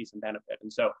have to see some benefit.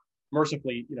 And so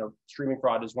mercifully, streaming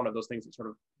fraud is one of those things that sort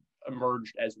of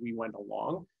emerged as we went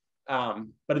along.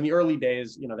 But in the early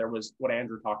days, there was what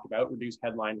Andrew talked about, reduce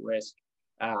headline risk,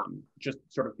 just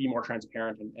sort of be more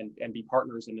transparent and be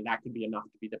partners. And that could be enough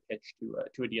to be the pitch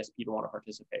to a DSP to want to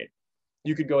participate.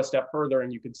 you could go a step further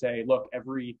and you could say, look,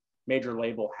 every major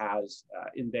label has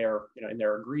in their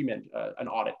agreement an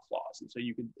audit clause. And so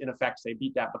you could in effect say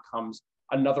Beatdapp becomes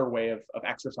another way of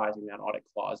exercising that audit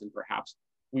clause, and perhaps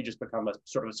we just become a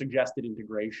sort of a suggested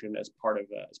integration as part of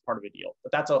a deal.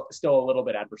 But that's still a little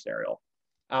bit adversarial.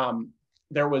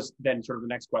 There was then sort of the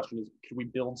next question is, could we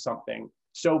build something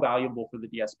so valuable for the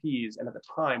DSPs? And at the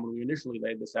time when we initially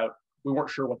laid this out, we weren't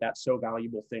sure what that so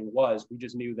valuable thing was. We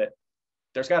just knew that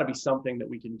there's got to be something that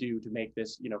we can do to make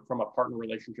this, from a partner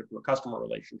relationship to a customer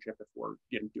relationship if we're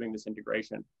doing this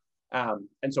integration.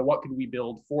 And so what could we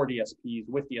build for DSPs,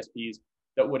 with DSPs,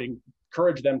 that would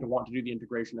encourage them to want to do the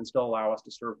integration and still allow us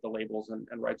to serve the labels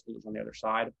and rights holders on the other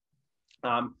side?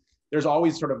 There's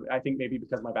always sort of, I think maybe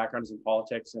because my background is in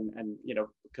politics and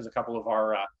because a couple of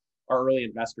our early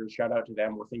investors, shout out to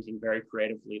them, were thinking very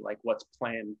creatively, like what's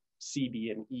plan C,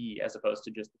 B, and E, as opposed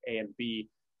to just A and B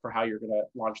for how you're going to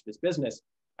launch this business.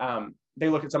 They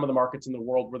look at some of the markets in the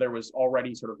world where there was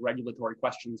already sort of regulatory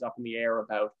questions up in the air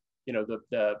about,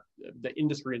 the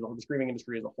industry, the streaming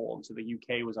industry as a whole. And so the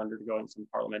UK was undergoing some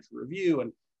parliamentary review,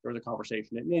 and there was a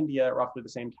conversation in India at roughly the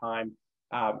same time.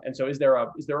 And so is there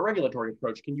a regulatory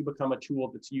approach? Can you become a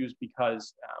tool that's used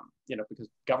because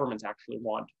governments actually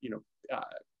want,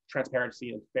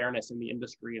 transparency and fairness in the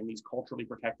industry, and these culturally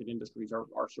protected industries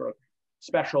are sort of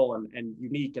special and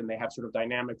unique, and they have sort of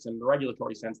dynamics in the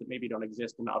regulatory sense that maybe don't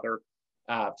exist in other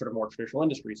sort of more traditional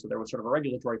industries. So there was sort of a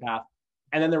regulatory path.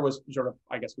 And then there was sort of,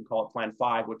 I guess we call it Plan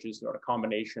 5, which is sort of a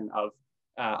combination of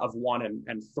 1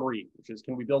 and 3, which is,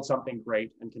 can we build something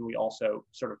great, and can we also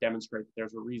sort of demonstrate that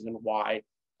there's a reason why,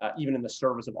 even in the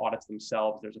service of audits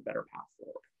themselves, there's a better path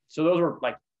forward. So those were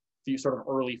like the sort of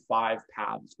early 5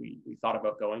 paths we thought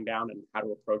about going down and how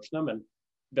to approach them. And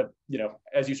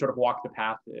as you sort of walk the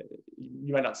path,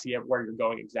 you might not see it where you're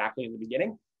going exactly in the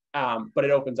beginning, but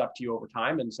it opens up to you over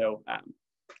time. And so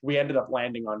we ended up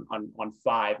landing on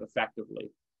 5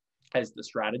 effectively as the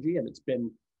strategy. And it's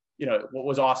been, what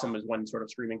was awesome is when sort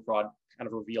of streaming fraud kind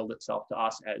of revealed itself to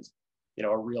us as,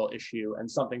 a real issue,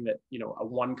 and something that, a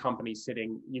one company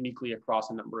sitting uniquely across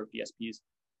a number of DSPs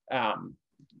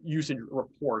usage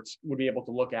reports would be able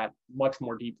to look at much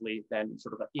more deeply than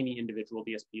sort of any individual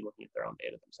DSP looking at their own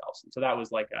data themselves. And so that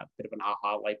was like a bit of an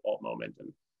aha light bulb moment. And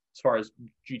as far as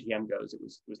GTM goes, it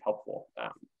was helpful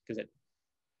because it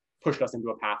pushed us into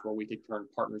a path where we could turn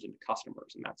partners into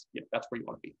customers, and that's where you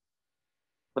want to be.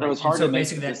 But it was hard to make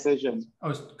the decision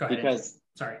because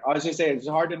sorry, I was just saying it's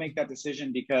hard to make that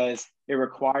decision because it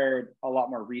required a lot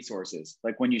more resources.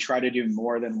 Like when you try to do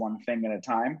more than one thing at a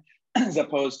time, as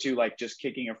opposed to like just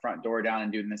kicking a front door down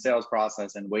and doing the sales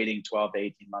process and waiting 12 to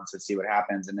 18 months to see what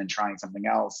happens and then trying something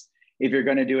else. If you're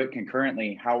going to do it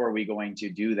concurrently, how are we going to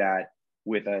do that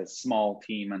with a small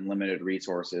team, unlimited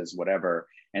resources, whatever?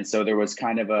 And so there was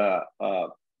kind of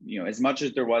as much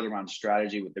as there was around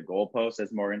strategy with the goalposts,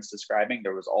 as Maureen's describing,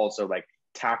 there was also like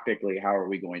tactically, how are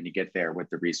we going to get there with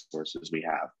the resources we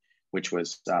have, which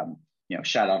was,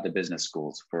 shout out to business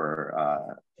schools for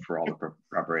all the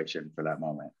preparation for that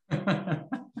moment.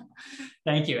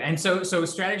 Thank you. And so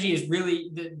strategy is really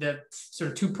the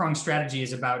sort of two-pronged strategy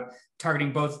is about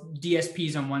targeting both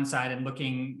DSPs on one side and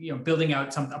looking, building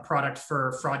out a product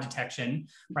for fraud detection,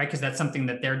 right? Because that's something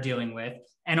that they're dealing with,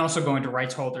 and also going to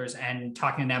rights holders and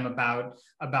talking to them about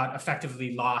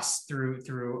effectively loss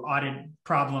through audit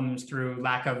problems, through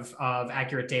lack of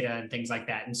accurate data and things like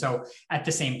that. And so at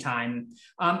the same time,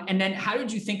 and then how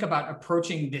did you think about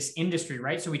approaching this industry,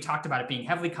 right? So we talked about it being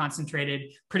heavily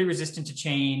concentrated, pretty resistant to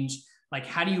change. Like,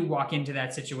 how do you walk into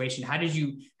that situation? How did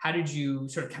you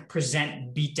sort of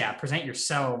present Beatdapp, present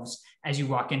yourselves as you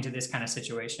walk into this kind of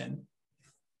situation?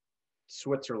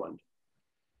 Switzerland.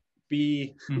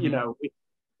 And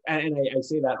I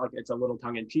say that like it's a little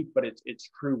tongue in cheek, but it's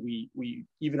true. We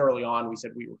even early on, we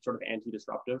said we were sort of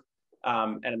anti-disruptive,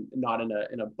 and not in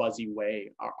a buzzy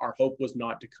way. Our hope was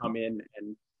not to come in,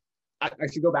 and I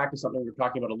should go back to something we were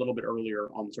talking about a little bit earlier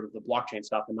on sort of the blockchain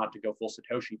stuff, and not to go full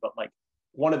Satoshi, but like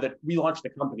we launched the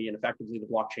company in effectively the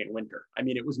blockchain winter. I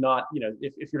mean, it was not,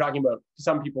 if you're talking about,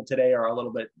 some people today are a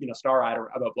little bit, star-eyed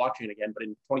about blockchain again, but in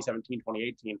 2017,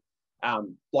 2018,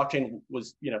 blockchain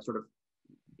was, sort of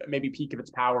maybe peak of its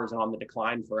powers and on the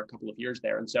decline for a couple of years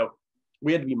there. And so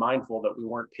we had to be mindful that we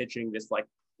weren't pitching this like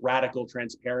radical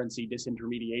transparency,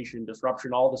 disintermediation,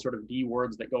 disruption, all the sort of D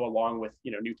words that go along with,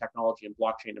 new technology and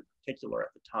blockchain in particular at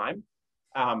the time.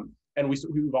 And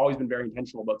we've always been very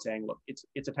intentional about saying, look,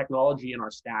 it's a technology in our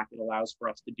stack. It allows for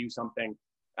us to do something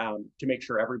to make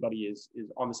sure everybody is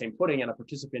on the same footing and a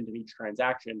participant in each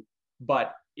transaction.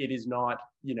 But it is not,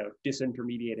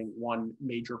 disintermediating one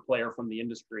major player from the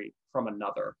industry from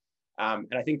another.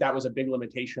 And I think that was a big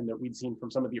limitation that we'd seen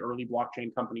from some of the early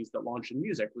blockchain companies that launched in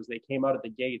music, was they came out of the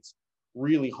gates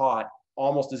really hot,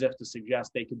 almost as if to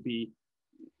suggest they could be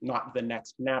not the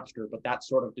next Napster, but that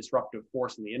sort of disruptive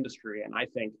force in the industry. And I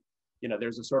think,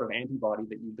 there's a sort of antibody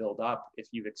that you build up if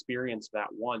you've experienced that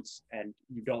once and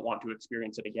you don't want to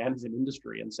experience it again as an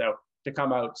industry. And so to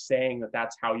come out saying that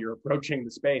that's how you're approaching the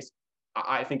space,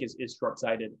 I think is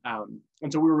short-sighted.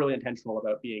 And so we were really intentional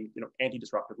about being,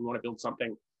 anti-disruptive. We want to build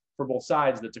something for both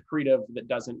sides that's accretive, that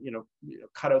doesn't,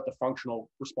 cut out the functional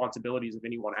responsibilities of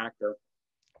any one actor,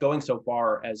 going so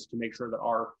far as to make sure that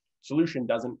our solution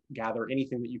doesn't gather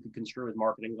anything that you could construe as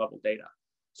marketing level data.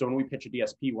 So when we pitch a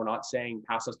DSP, we're not saying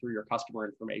pass us through your customer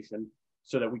information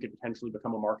so that we could potentially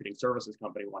become a marketing services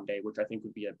company one day, which I think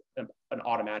would be an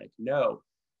automatic no.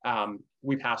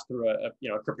 We pass through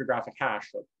a cryptographic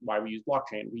hash. So why we use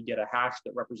blockchain, we get a hash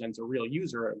that represents a real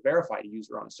user, a verified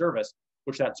user on a service,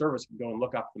 which that service can go and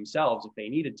look up themselves if they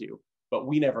needed to. But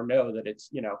we never know that it's,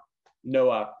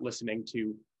 Noah listening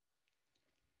to,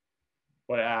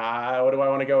 what do I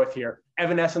want to go with here?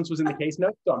 Evanescence was in the case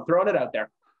notes, so I'm throwing it out there.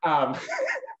 I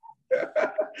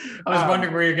was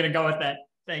wondering where you're going to go with that.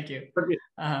 Thank you.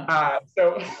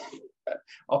 So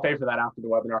I'll pay for that after the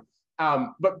webinar.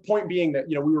 But point being that,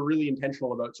 we were really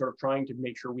intentional about sort of trying to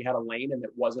make sure we had a lane and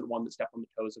that wasn't one that stepped on the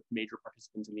toes of major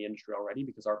participants in the industry already,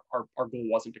 because our goal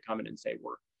wasn't to come in and say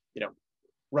we're,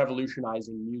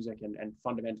 revolutionizing music and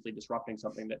fundamentally disrupting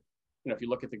something that, if you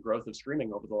look at the growth of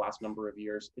streaming over the last number of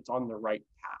years, it's on the right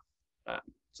path.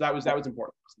 So that was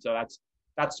important. So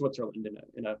that's Switzerland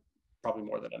in a probably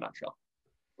more than a nutshell.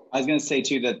 I was going to say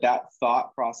too that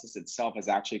thought process itself is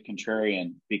actually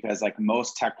contrarian, because like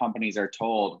most tech companies are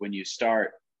told, when you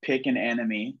start, pick an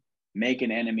enemy, make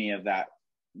an enemy of that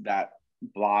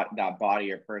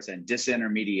body or person,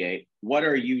 disintermediate. What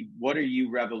are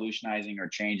you revolutionizing or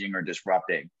changing or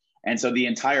disrupting? And so the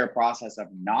entire process of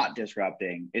not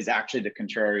disrupting is actually the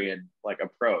contrarian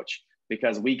approach,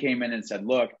 because we came in and said,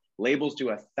 look, labels do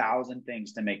 1,000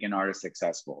 things to make an artist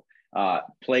successful.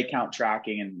 Play count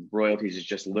tracking and royalties is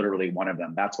just literally one of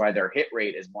them. That's why their hit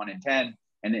rate is 1 in 10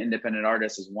 and the independent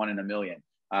artist is 1 in a million.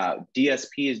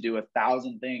 DSPs do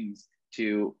 1,000 things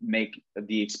to make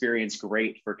the experience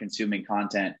great for consuming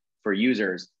content for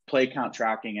users. Play count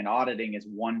tracking and auditing is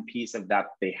one piece of that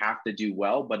they have to do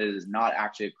well, but it is not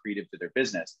actually accretive to their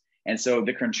business. And so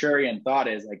the contrarian thought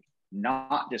is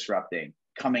not disrupting,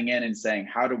 coming in and saying,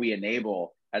 how do we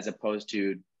enable as opposed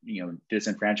to,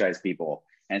 disenfranchise people?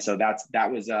 And so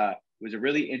that was a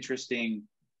really interesting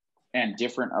and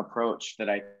different approach that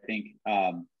I think,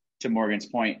 to Morgan's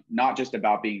point, not just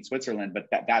about being Switzerland, but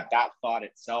that thought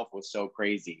itself was so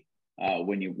crazy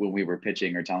when we were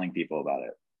pitching or telling people about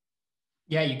it.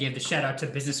 Yeah, you gave the shout out to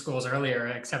business schools earlier,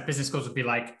 except business schools would be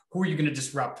like, who are you going to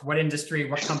disrupt? What industry,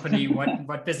 what company,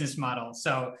 what business model?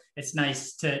 So it's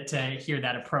nice to hear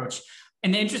that approach.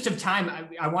 In the interest of time,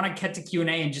 I want to get to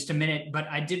Q&A in just a minute, but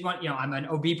I did want, I'm an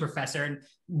OB professor, and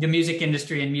the music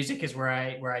industry and music is where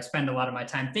I spend a lot of my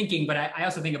time thinking, but I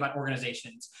also think about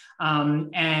organizations.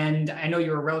 And I know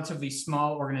you're a relatively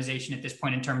small organization at this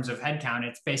point in terms of headcount.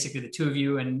 It's basically the two of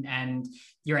you and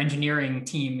your engineering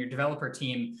team, your developer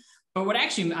team. But what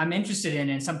actually I'm interested in,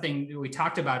 and something that we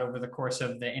talked about over the course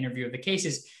of the interview of the case,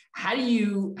 is how do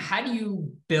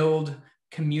you build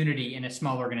community in a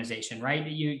small organization, right?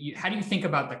 How do you think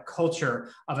about the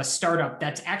culture of a startup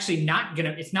that's actually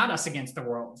it's not us against the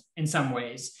world in some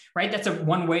ways, right? That's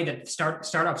one way that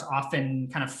startups often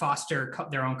kind of foster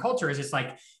their own culture, is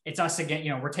it's us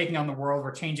again, we're taking on the world,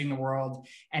 we're changing the world.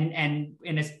 And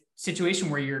in a situation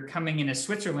where you're coming into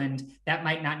Switzerland, that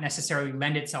might not necessarily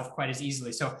lend itself quite as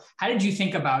easily. So how did you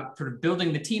think about sort of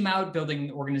building the team out, building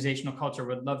the organizational culture?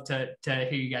 Would love to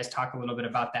hear you guys talk a little bit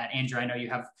about that. Andrew, I know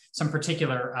you have some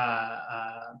particular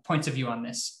points of view on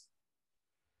this.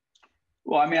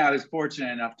 Well, I mean, I was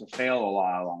fortunate enough to fail a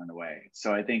lot along the way.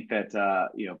 So I think that,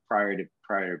 prior to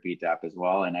Beatdapp as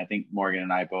well, and I think Morgan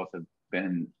and I both have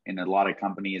been in a lot of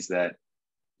companies that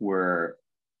were,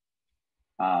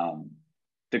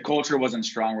 the culture wasn't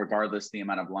strong regardless of the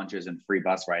amount of lunches and free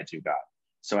bus rides you got.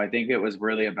 So I think it was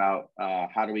really about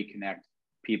how do we connect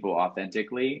people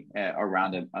authentically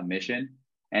around a mission.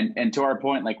 And to our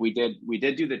point, we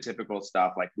did do the typical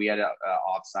stuff. We had a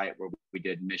offsite where we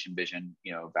did mission, vision,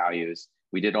 values.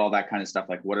 We did all that kind of stuff.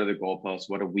 What are the goalposts?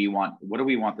 What do we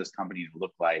want this company to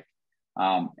look like?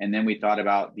 And then we thought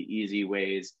about the easy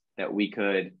ways that we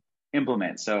could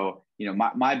implement. So,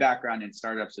 my background in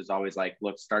startups is always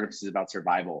look, startups is about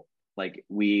survival.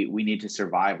 We need to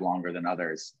survive longer than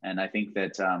others. And I think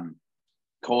that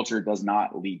culture does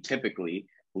not typically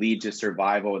lead to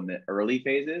survival in the early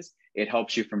phases. it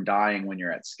helps you from dying when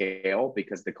you're at scale,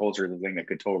 because the culture is the thing that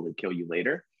could totally kill you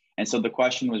later. And so the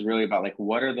question was really about like,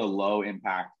 what are the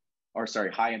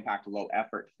high impact, low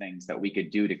effort things that we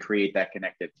could do to create that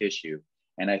connective tissue?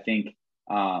 And I think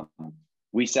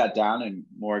we sat down, and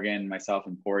Morgan, myself,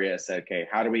 and Poria said, okay,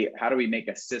 how do we make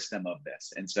a system of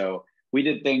this? And so we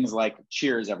did things like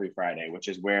cheers every Friday, which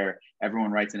is where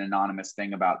everyone writes an anonymous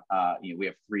thing about, we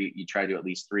have 3, you try to do at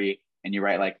least 3, and you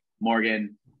write like,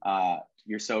 Morgan,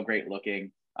 you're so great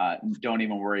looking. Don't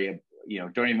even worry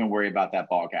about that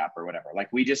ball cap or whatever. Like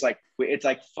it's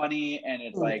like funny, and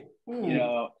it's like,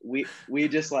 we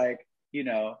just like,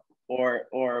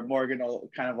 or Morgan will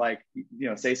kind of like,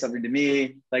 say something to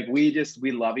me. Like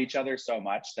we love each other so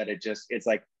much that it's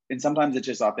like, and sometimes it's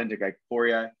just authentic. Like,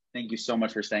 Poria, thank you so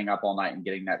much for staying up all night and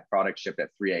getting that product shipped at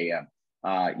 3 a.m.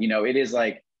 It is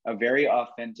like a very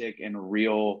authentic and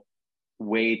real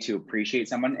way to appreciate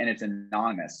someone, and it's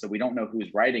anonymous. So we don't know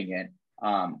who's writing it,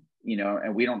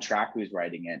 and we don't track who's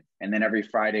writing it. And then every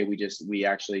Friday we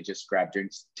actually just grab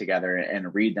drinks together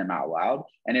and read them out loud.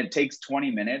 And it takes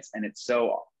 20 minutes, and it's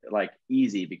so like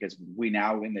easy because we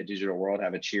now in the digital world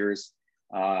have a cheers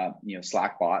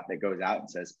Slack bot that goes out and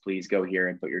says, please go here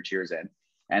and put your cheers in.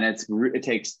 And it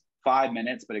takes 5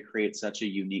 minutes, but it creates such a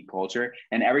unique culture.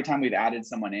 And every time we've added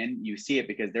someone in, you see it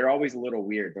because they're always a little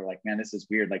weird. They're like, man, this is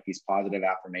weird, like these positive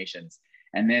affirmations.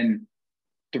 And then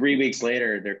 3 weeks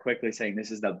later, they're quickly saying,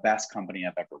 this is the best company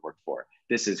I've ever worked for.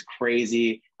 This is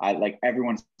crazy.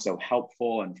 Everyone's so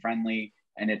helpful and friendly.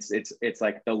 And it's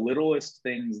like the littlest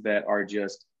things that are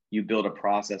just, you build a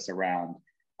process around.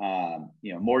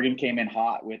 Morgan came in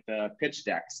hot with the pitch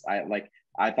decks.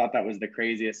 I thought that was the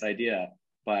craziest idea,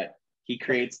 but he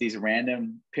creates these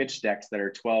random pitch decks that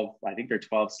are 12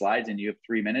 slides, and you have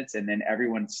 3 minutes, and then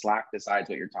everyone Slack decides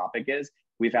what your topic is.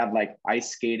 We've had like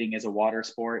ice skating as a water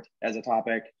sport as a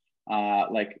topic,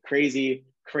 like crazy,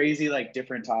 like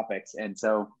different topics. And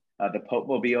so the Pope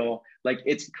Mobile, like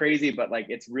it's crazy, but like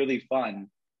it's really fun.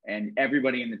 And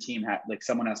everybody in the team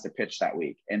someone has to pitch that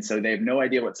week. And so they have no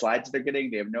idea what slides they're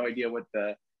getting. They have no idea what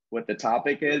the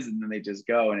topic is. And then they just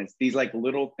go. And it's these like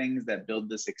little things that build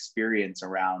this experience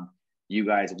around you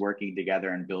guys working together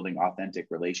and building authentic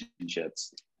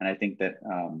relationships. And I think that,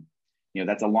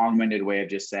 that's a long-winded way of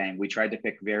just saying we tried to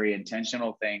pick very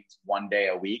intentional things one day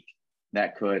a week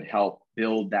that could help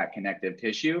build that connective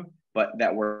tissue, but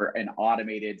that were an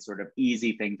automated sort of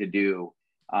easy thing to do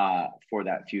for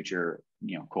that future,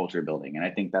 culture building. And I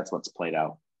think that's what's played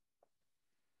out.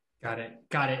 Got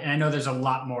it. And I know there's a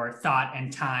lot more thought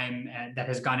and time that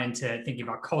has gone into thinking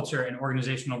about culture and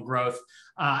organizational growth.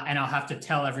 And I'll have to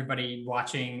tell everybody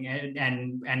watching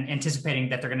and anticipating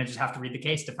that they're going to just have to read the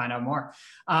case to find out more.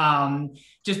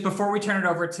 Just before we turn it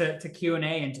over to Q&A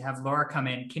and to have Laura come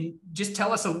in, can you just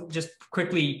tell us just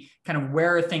quickly kind of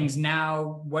where are things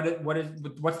now?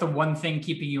 What's the one thing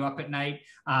keeping you up at night?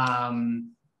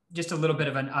 Just a little bit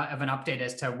of an update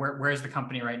as to where is the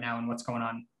company right now and what's going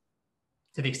on,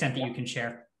 to the extent that you can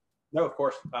share. No, of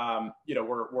course.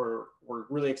 We're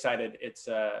really excited. It's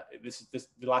the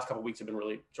last couple of weeks have been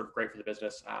really sort of great for the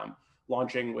business.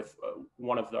 Launching with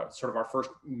one of the sort of our first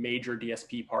major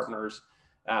DSP partners,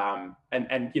 and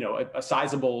a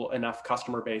sizable enough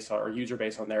customer base or user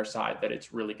base on their side that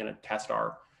it's really going to test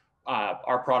our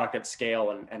product at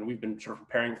scale. And we've been sort of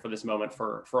preparing for this moment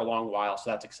for a long while. So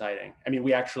that's exciting. I mean,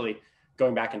 we actually,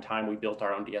 going back in time, we built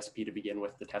our own DSP to begin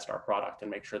with to test our product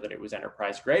and make sure that it was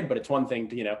enterprise grade. But it's one thing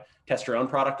to, test your own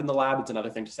product in the lab. It's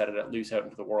another thing to set it loose out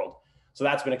into the world. So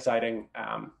that's been exciting.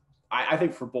 I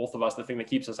think for both of us, the thing that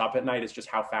keeps us up at night is just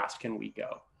how fast can we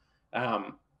go?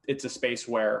 It's a space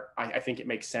where I think it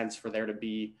makes sense for there to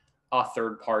be a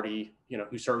third party,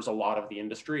 who serves a lot of the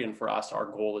industry. And for us, our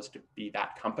goal is to be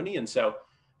that company. And so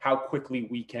how quickly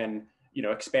we can,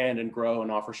 expand and grow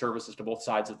and offer services to both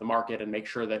sides of the market and make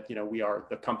sure that, we are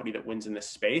the company that wins in this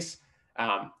space.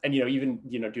 Even,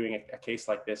 doing a case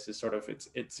like this is sort of,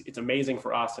 it's amazing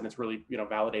for us. And it's really,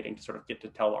 validating to sort of get to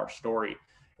tell our story.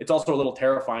 It's also a little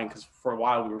terrifying because for a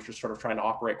while we were just sort of trying to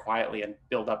operate quietly and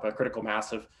build up a critical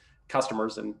mass of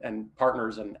customers and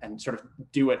partners and sort of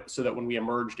do it so that when we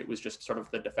emerged, it was just sort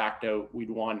of the de facto, we'd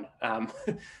won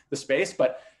the space.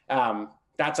 But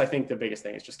that's, I think, the biggest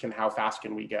thing is just how fast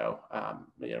can we go?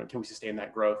 Can we sustain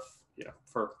that growth,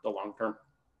 for the long term?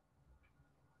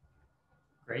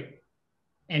 Great.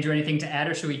 Andrew, anything to add,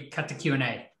 or should we cut to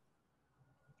Q&A?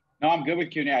 No, I'm good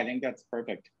with Q&A. I think that's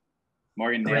perfect.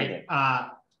 Morgan nailed it.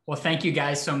 Well, thank you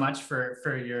guys so much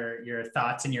for your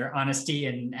thoughts and your honesty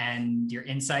and your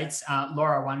insights.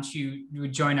 Laura, why don't you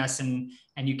join us and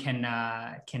you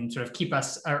can sort of keep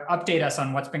us or update us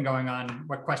on what's been going on,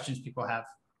 what questions people have.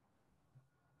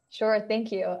 Sure,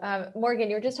 thank you. Morgan,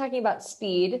 you were just talking about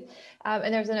speed,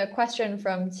 and there's a question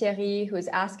from Thierry who's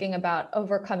asking about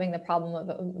overcoming the problem of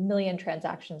 1 million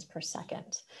transactions per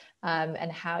second and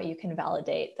how you can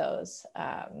validate those.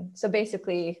 So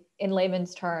basically, in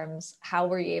layman's terms, how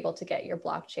were you able to get your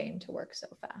blockchain to work so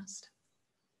fast?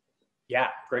 Yeah,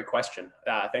 great question.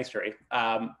 Thanks, Thierry.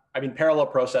 I mean, parallel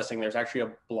processing, there's actually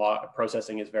a blog,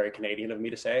 processing is very Canadian of me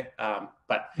to say,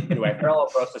 but anyway, parallel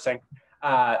processing.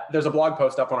 There's a blog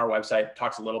post up on our website,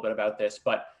 talks a little bit about this,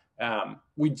 but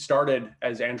we'd started,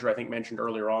 as Andrew, I think, mentioned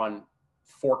earlier on,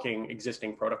 forking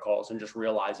existing protocols and just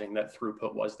realizing that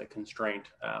throughput was the constraint.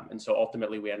 And so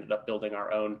ultimately we ended up building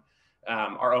our own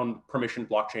permissioned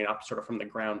blockchain up sort of from the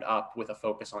ground up with a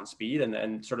focus on speed. And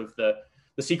then sort of the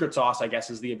secret sauce, I guess,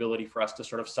 is the ability for us to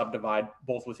sort of subdivide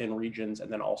both within regions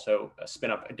and then also spin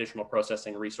up additional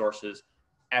processing resources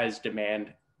as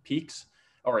demand peaks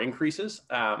or increases.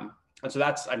 And so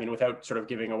that's, I mean, without sort of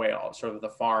giving away all sort of the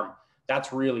farm,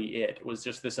 that's really it. It was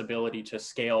just this ability to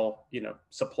scale,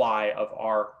 supply of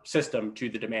our system to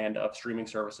the demand of streaming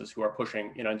services who are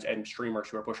pushing, and streamers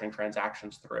who are pushing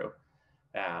transactions through.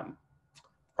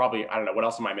 Probably, I don't know, what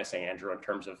else am I missing, Andrew, in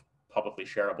terms of publicly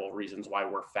shareable reasons why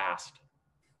we're fast?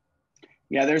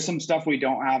 Yeah, there's some stuff we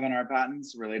don't have in our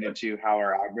patents related to how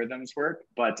our algorithms work,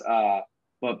 but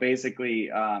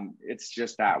basically it's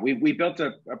just that we built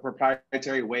a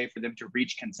proprietary way for them to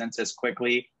reach consensus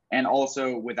quickly, and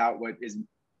also without what is,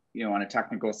 on a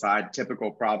technical side,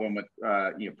 typical problem with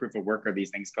proof of work are these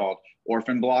things called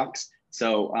orphan blocks.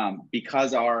 So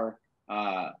because our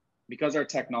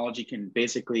technology can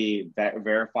basically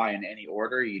verify in any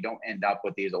order, you don't end up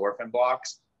with these orphan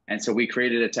blocks. And so we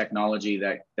created a technology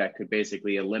that could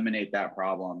basically eliminate that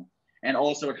problem. And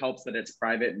also it helps that it's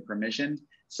private and permissioned.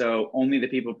 So only the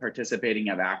people participating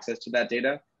have access to that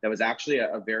data. That was actually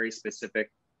a very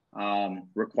specific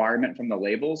requirement from the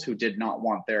labels who did not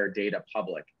want their data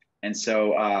public. And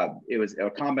so it was a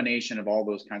combination of all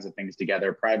those kinds of things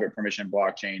together, private permission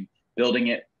blockchain, building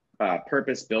it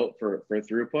purpose built for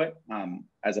throughput,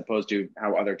 as opposed to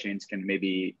how other chains can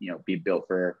maybe, be built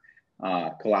for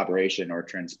collaboration or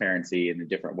transparency in a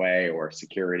different way or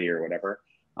security or whatever.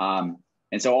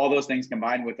 And so all those things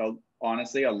combined with,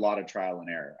 honestly, a lot of trial and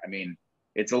error. I mean,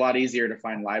 it's a lot easier to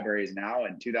find libraries now.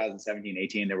 In 2017,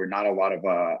 18, there were not a lot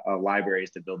of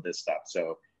libraries to build this stuff.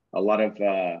 So a lot of,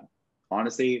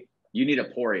 honestly, you need a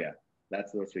Poria.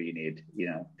 That's what you need.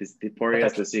 The Poria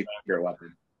is the secret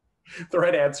weapon. The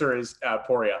right answer is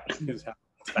Poria. Is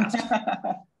fast.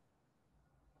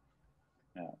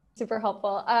 Super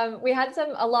helpful. We had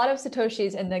a lot of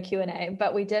Satoshis in the Q&A,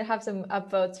 but we did have some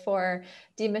upvotes for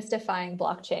demystifying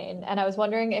blockchain. And I was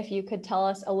wondering if you could tell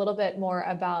us a little bit more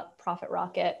about Profit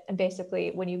Rocket. And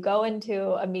basically, when you go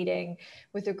into a meeting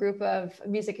with a group of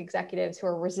music executives who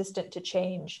are resistant to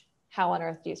change, how on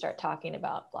earth do you start talking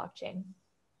about blockchain?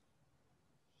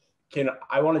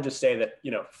 I want to just say that,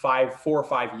 4 or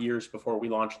 5 years before we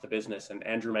launched the business, and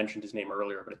Andrew mentioned his name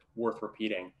earlier, but it's worth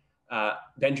repeating.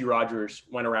 Benji Rogers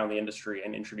went around the industry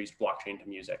and introduced blockchain to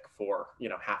music for,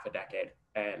 half a decade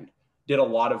and did a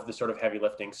lot of the sort of heavy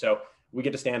lifting. So we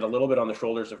get to stand a little bit on the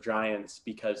shoulders of giants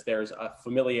because there's a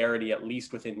familiarity, at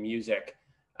least within music,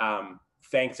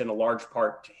 thanks in a large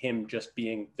part to him just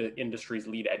being the industry's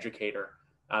lead educator.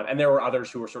 And there were others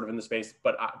who were sort of in the space,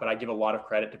 but I give a lot of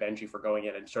credit to Benji for going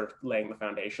in and sort of laying the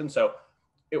foundation. So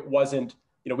it wasn't,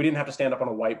 we didn't have to stand up on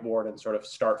a whiteboard and sort of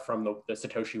start from the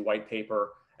Satoshi white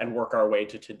paper and work our way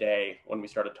to today. When we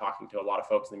started talking to a lot of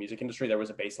folks in the music industry, there was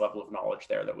a base level of knowledge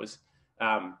there that was,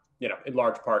 in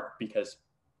large part because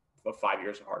of 5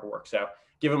 years of hard work. So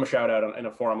give him a shout out in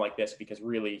a forum like this, because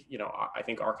really, I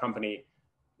think our company,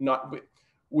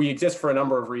 we exist for a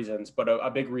number of reasons, but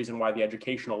a big reason why the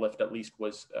educational lift at least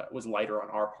was lighter on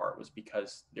our part was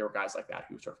because there were guys like that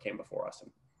who sort of came before us.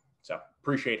 And so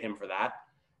appreciate him for that.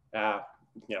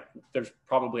 There's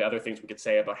probably other things we could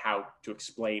say about how to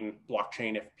explain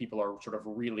blockchain if people are sort of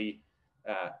really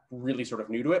sort of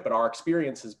new to it. But our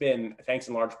experience has been, thanks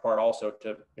in large part also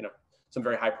to, some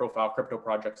very high profile crypto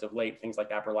projects of late, things like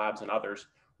Dapper Labs and others,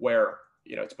 where,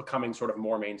 it's becoming sort of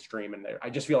more mainstream. And I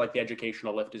just feel like the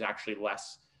educational lift is actually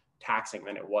less taxing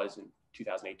than it was in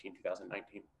 2018,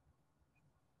 2019. Can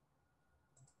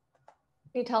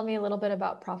you tell me a little bit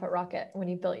about Profit Rocket when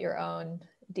you built your own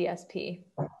DSP?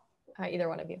 Either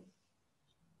one of you.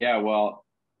 Yeah, well,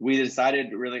 we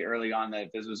decided really early on that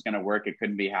if this was going to work, it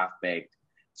couldn't be half-baked.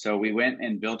 So we went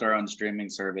and built our own streaming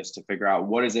service to figure out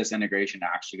what is this integration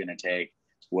actually going to take.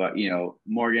 What,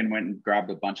 Morgan went and grabbed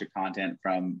a bunch of content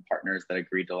from partners that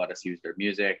agreed to let us use their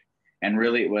music. And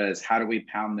really it was, how do we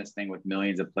pound this thing with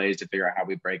millions of plays to figure out how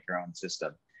we break our own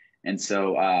system? And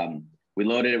so we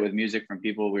loaded it with music from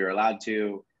people we were allowed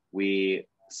to. We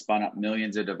spun up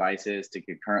millions of devices to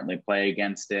concurrently play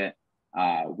against it.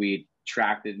 We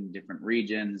tracked it in different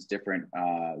regions, different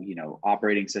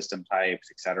operating system types,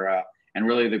 et cetera. And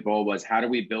really the goal was, how do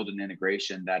we build an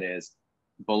integration that is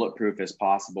bulletproof as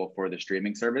possible for the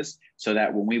streaming service, so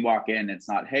that when we walk in, it's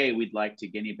not, hey, we'd like to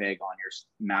guinea pig on your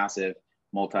massive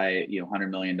 $100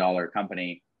 million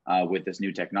company with this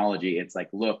new technology. It's like,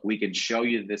 look, we can show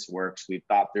you this works. We've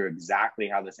thought through exactly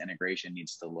how this integration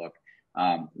needs to look.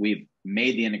 We've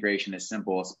made the integration as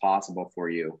simple as possible for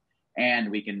you.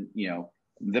 And we can,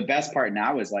 the best part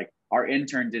now is like, our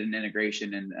intern did an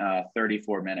integration in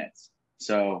 34 minutes.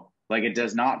 So like, it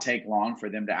does not take long for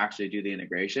them to actually do the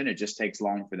integration. It just takes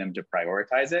long for them to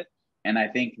prioritize it. And I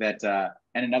think that,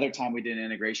 and another time we did an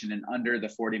integration in under the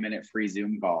 40-minute free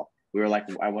Zoom call. We were like,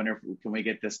 I wonder if can we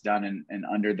get this done in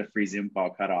under the free Zoom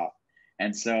call cutoff.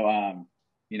 And so,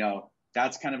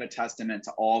 that's kind of a testament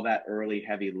to all that early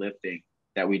heavy lifting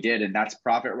that we did. And that's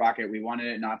Profit Rocket. We wanted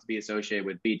it not to be associated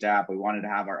with Beatdapp. We wanted to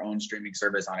have our own streaming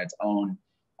service on its own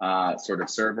sort of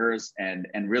servers. And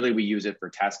really we use it for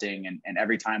testing. And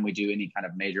every time we do any kind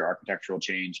of major architectural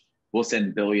change, we'll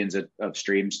send billions of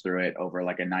streams through it over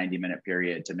like a 90-minute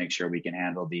period to make sure we can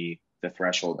handle the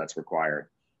threshold that's required.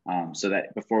 So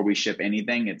that before we ship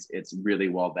anything, it's really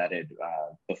well vetted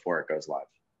before it goes live.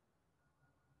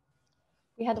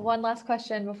 We had one last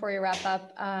question before we wrap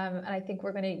up, and I think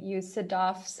we're going to use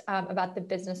Sadaf's about the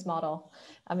business model.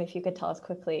 If you could tell us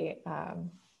quickly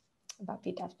about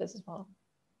Beatdapp's business model.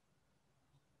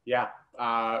 Yeah,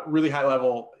 really high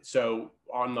level. So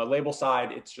on the label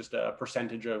side, it's just a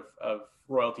percentage of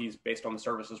royalties based on the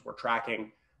services we're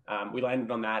tracking. We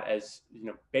landed on that as,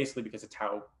 basically because it's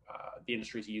how the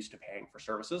industry is used to paying for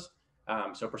services.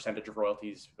 So percentage of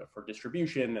royalties for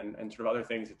distribution and sort of other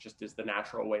things, it just is the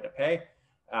natural way to pay.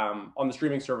 On the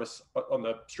streaming service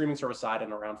side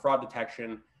and around fraud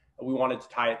detection, we wanted to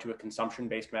tie it to a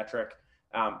consumption-based metric,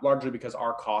 largely because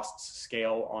our costs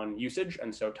scale on usage.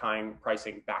 And so tying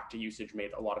pricing back to usage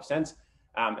made a lot of sense.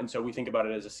 And so we think about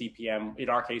it as a CPM. In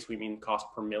our case, we mean cost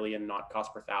per million, not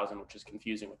cost per thousand, which is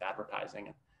confusing with advertising.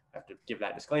 And I have to give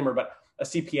that disclaimer, but a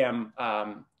CPM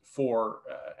for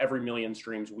every million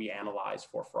streams we analyze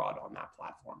for fraud on that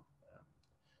platform.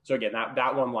 So again,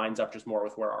 that one lines up just more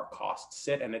with where our costs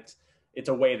sit. And it's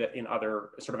a way that in other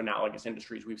sort of analogous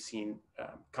industries, we've seen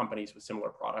companies with similar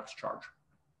products charge.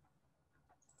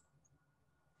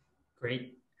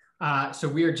 Great. So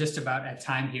we are just about at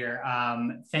time here.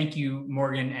 Thank you,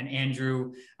 Morgan and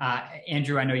Andrew.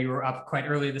 Andrew, I know you were up quite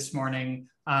early this morning.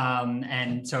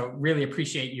 And so really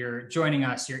appreciate your joining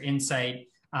us, your insight,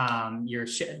 your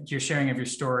sharing of your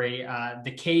story.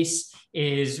 The case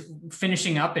is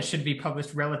finishing up. It should be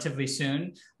published relatively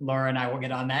soon. Laura and I will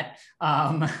get on that.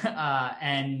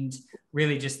 And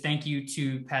really just thank you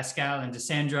to Pascal and to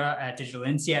Sandra at Digital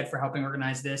INSEAD for helping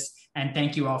organize this. And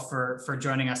thank you all for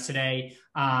joining us today.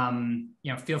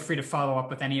 Feel free to follow up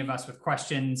with any of us with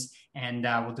questions, and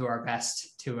we'll do our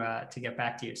best to get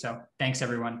back to you. So thanks,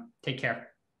 everyone. Take care.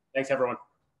 Thanks, everyone.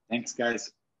 Thanks, guys.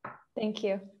 Thank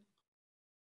you.